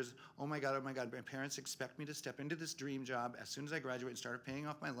of tears. Oh my God, my parents expect me to step into this dream job as soon as I graduate and start paying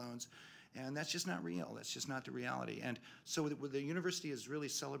off my loans. And that's just not real. That's just not the reality. And so what the university is really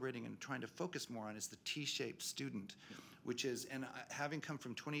celebrating and trying to focus more on is the T-shaped student, which is, and having come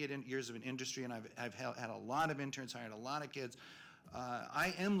from 28 years of an industry, and I've had a lot of interns, hired a lot of kids,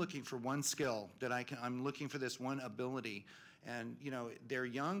 I am looking for one skill that I'm looking for this one ability. And, you know, they're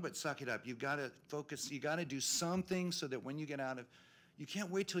young, but suck it up. You've got to focus. You got to do something so that when you get out of, you can't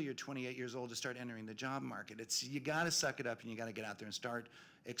wait till you're 28 years old to start entering the job market. You got to suck it up, and you got to get out there and start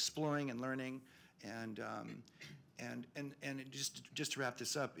exploring and learning. And just to wrap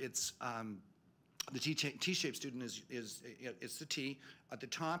this up, it's the T-shaped student it's the T. At the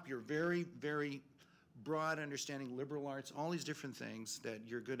top, you're very, very broad understanding, liberal arts, all these different things that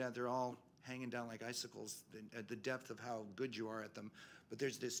you're good at. They're all hanging down like icicles at the depth of how good you are at them. But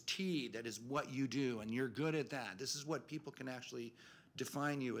there's this T that is what you do, and you're good at that. This is what people can actually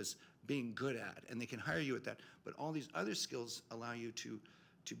define you as being good at, and they can hire you at that. But all these other skills allow you to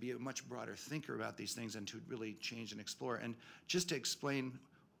be a much broader thinker about these things and to really change and explore. And just to explain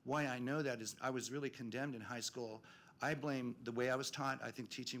why I know that is I was really condemned in high school. I blame the way I was taught. I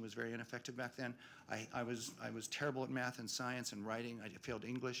think teaching was very ineffective back then. I was terrible at math and science and writing. I failed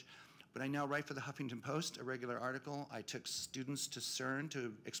English. But I now write for the Huffington Post, a regular article. I took students to CERN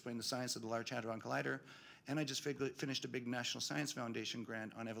to explain the science of the Large Hadron Collider. And I just finished a big National Science Foundation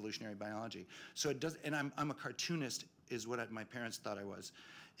grant on evolutionary biology. So it does, and I'm a cartoonist, is what my parents thought I was.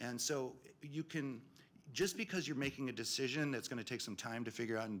 And so you can, just because you're making a decision that's going to take some time to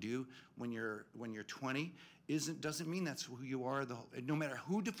figure out and do when you're 20, doesn't mean that's who you are. No matter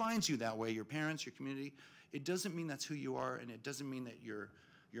who defines you that way, your parents, your community, it doesn't mean that's who you are, and it doesn't mean that you're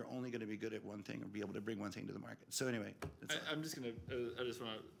only going to be good at one thing or be able to bring one thing to the market. So anyway, I just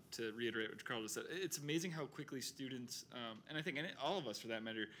want to reiterate what Carl just said. It's amazing how quickly students, and I think all of us for that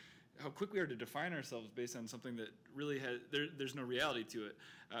matter, how quick we are to define ourselves based on something that really there's no reality to it.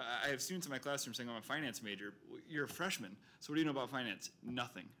 I have students in my classroom saying, I'm a finance major. Well, you're a freshman, so what do you know about finance?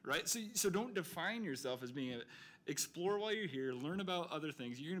 Nothing, right? So don't define yourself as being explore while you're here, learn about other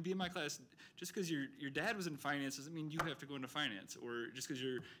things. You're gonna be in my class, just because your dad was in finance doesn't mean you have to go into finance, or just because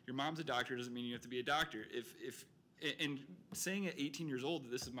your mom's a doctor doesn't mean you have to be a doctor. And saying at 18 years old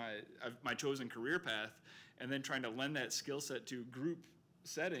that this is my chosen career path, and then trying to lend that skill set to group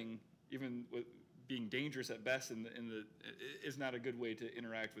setting, even with being dangerous at best, is not a good way to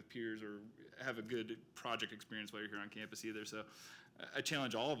interact with peers or have a good project experience while you're here on campus either. So I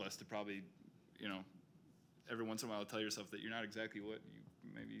challenge all of us to probably, every once in a while tell yourself that you're not exactly what you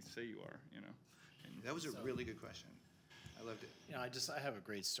maybe say you are, you know. And That was a really good question. I loved it. You know, I have a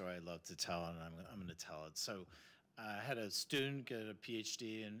great story I'd love to tell, and I'm going to tell it. So I had a student get a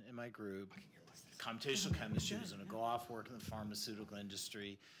PhD in my group, computational chemistry. He was going to go off work in the pharmaceutical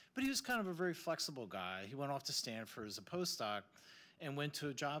industry, but he was kind of a very flexible guy. He went off to Stanford as a postdoc and went to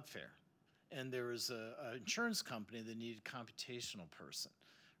a job fair. And there was an insurance company that needed a computational person,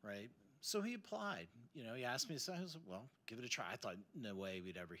 right? So he applied. You know, he asked me, so I was like, well, give it a try. I thought, no way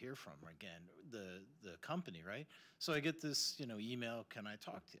we'd ever hear from her again, the company, right? So I get this, you know, email, can I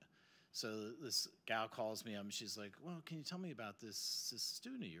talk to you? So this gal calls me up and she's like, well, can you tell me about this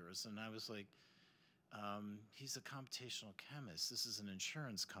student of yours? And I was like, he's a computational chemist. This is an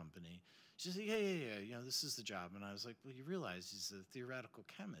insurance company. She's like, yeah, you know, this is the job. And I was like, well, you realize he's a theoretical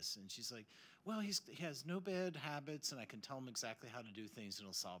chemist. And she's like, well, he has no bad habits, and I can tell him exactly how to do things, and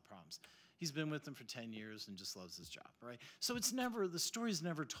he'll solve problems. He's been with them for 10 years and just loves his job, right? So it's never, the story's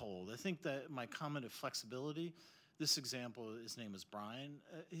never told. I think that my comment of flexibility, this example, his name was Brian,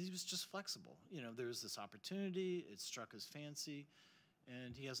 he was just flexible. You know, there was this opportunity, it struck his fancy,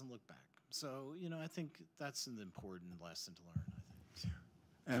 and he hasn't looked back. So, you know, I think that's an important lesson to learn, I think.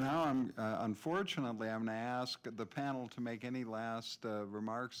 And now unfortunately, I'm going to ask the panel to make any last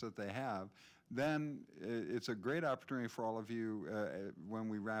remarks that they have. Then it's a great opportunity for all of you, when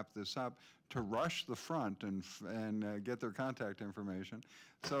we wrap this up, to rush the front and get their contact information.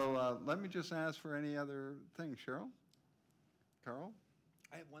 So let me just ask for any other thing. Cheryl? Carl?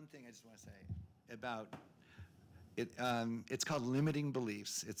 I have one thing I just want to say about it. It's called limiting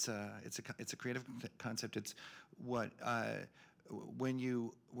beliefs. It's a creative concept. It's what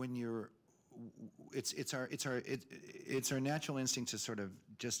it's our natural instinct to sort of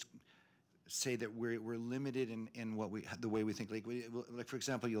just say that we're limited in the way we think. Like for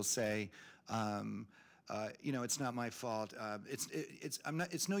example, you'll say, you know, it's not my fault.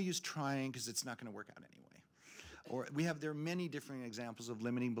 It's no use trying because it's not going to work out anyway. Or there are many different examples of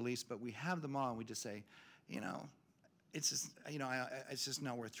limiting beliefs, but we have them all, and we just say, you know, it's just, you know, it's just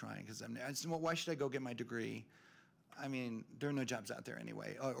not worth trying because why should I go get my degree? I mean, there are no jobs out there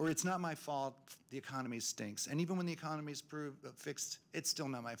anyway. Or it's not my fault, the economy stinks. And even when the economy is fixed, it's still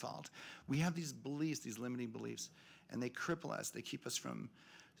not my fault. We have these beliefs, these limiting beliefs, and they cripple us. They keep us from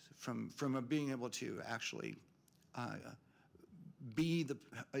being able to actually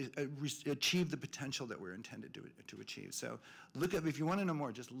achieve the potential that we're intended to achieve. So if you want to know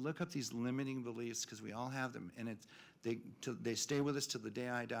more, just look up these limiting beliefs, because we all have them, and they stay with us till the day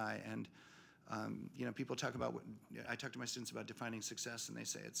I die. And you know, people talk about I talk to my students about defining success, and they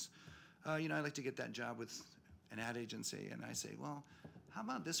say it's, you know, I'd like to get that job with an ad agency, and I say, well, how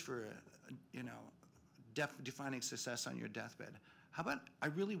about this for, you know, defining success on your deathbed? How about I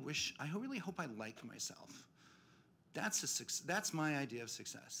really hope I like myself. That's my idea of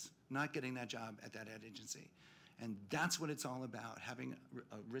success, not getting that job at that ad agency. And that's what it's all about, having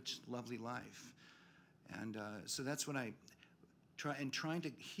a rich, lovely life. And so that's what trying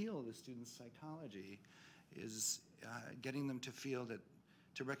to heal the students' psychology is getting them to feel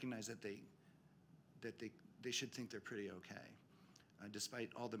to recognize that they should think they're pretty okay,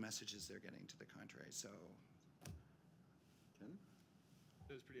 despite all the messages they're getting to the contrary. So, Ken?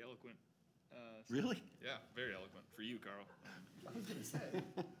 That was pretty eloquent. Really? Yeah, very eloquent. For you, Carl. I was going to say.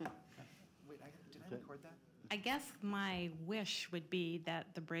 Wait, did I record that? I guess my wish would be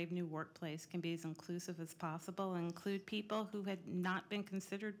that the Brave New Workplace can be as inclusive as possible and include people who had not been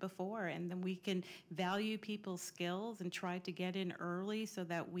considered before, and then we can value people's skills and try to get in early so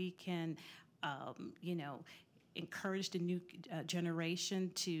that we can, you know, encourage the new generation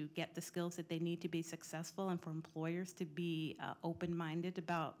to get the skills that they need to be successful, and for employers to be open-minded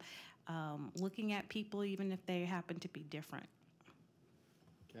about looking at people even if they happen to be different.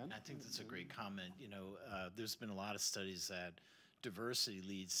 I think that's a great comment. You know, there's been a lot of studies that diversity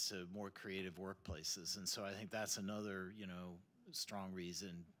leads to more creative workplaces, and so I think that's another, you know, strong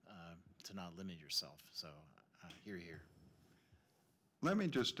reason to not limit yourself. So, hear. Let me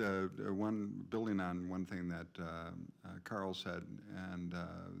just, building on one thing that Carl said, and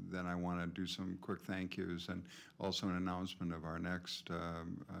then I want to do some quick thank yous and also an announcement of our next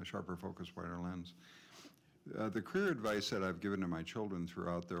Sharper Focus, Wider Lens. The career advice that I've given to my children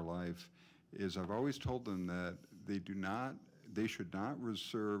throughout their life is I've always told them that they should not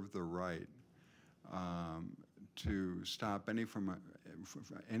reserve the right to stop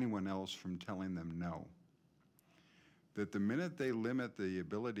anyone else from telling them no. That the minute they limit the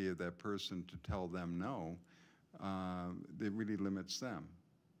ability of that person to tell them no, it really limits them.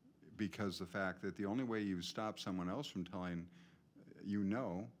 Because the fact that the only way you stop someone else from telling you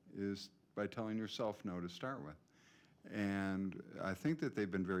no is by telling yourself no to start with. And I think that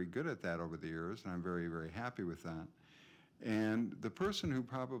they've been very good at that over the years, and I'm very, very happy with that. And the person who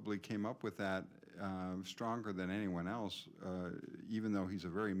probably came up with that stronger than anyone else, even though he's a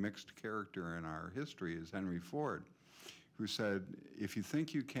very mixed character in our history, is Henry Ford, who said, if you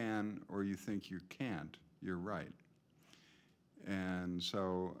think you can or you think you can't, you're right. And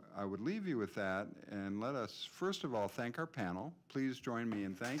so I would leave you with that, and let us, first of all, thank our panel. Please join me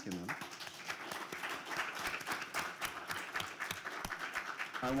in thanking them.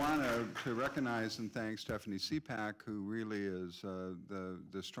 I want to recognize and thank Stephanie Sepak, who really is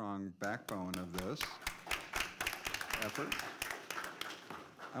the strong backbone of this effort.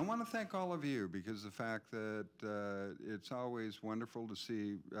 I want to thank all of you, because the fact that it's always wonderful to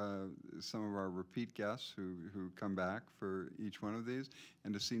see some of our repeat guests who come back for each one of these,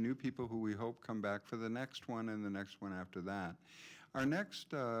 and to see new people who we hope come back for the next one and the next one after that. Our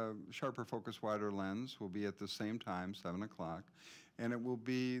next Sharper Focus, Wider Lens will be at the same time, 7 o'clock, and it will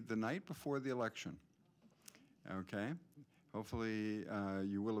be the night before the election. Okay? Hopefully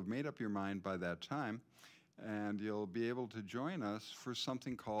you will have made up your mind by that time, and you'll be able to join us for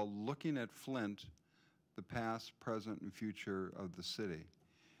something called Looking at Flint, the Past, Present, and Future of the City.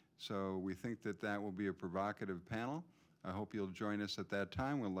 So we think that that will be a provocative panel. I hope you'll join us at that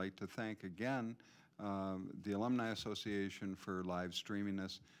time. We'd like to thank again the Alumni Association for live streaming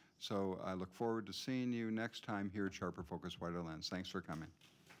this. So I look forward to seeing you next time here at Sharper Focus, Wider Lens. Thanks for coming.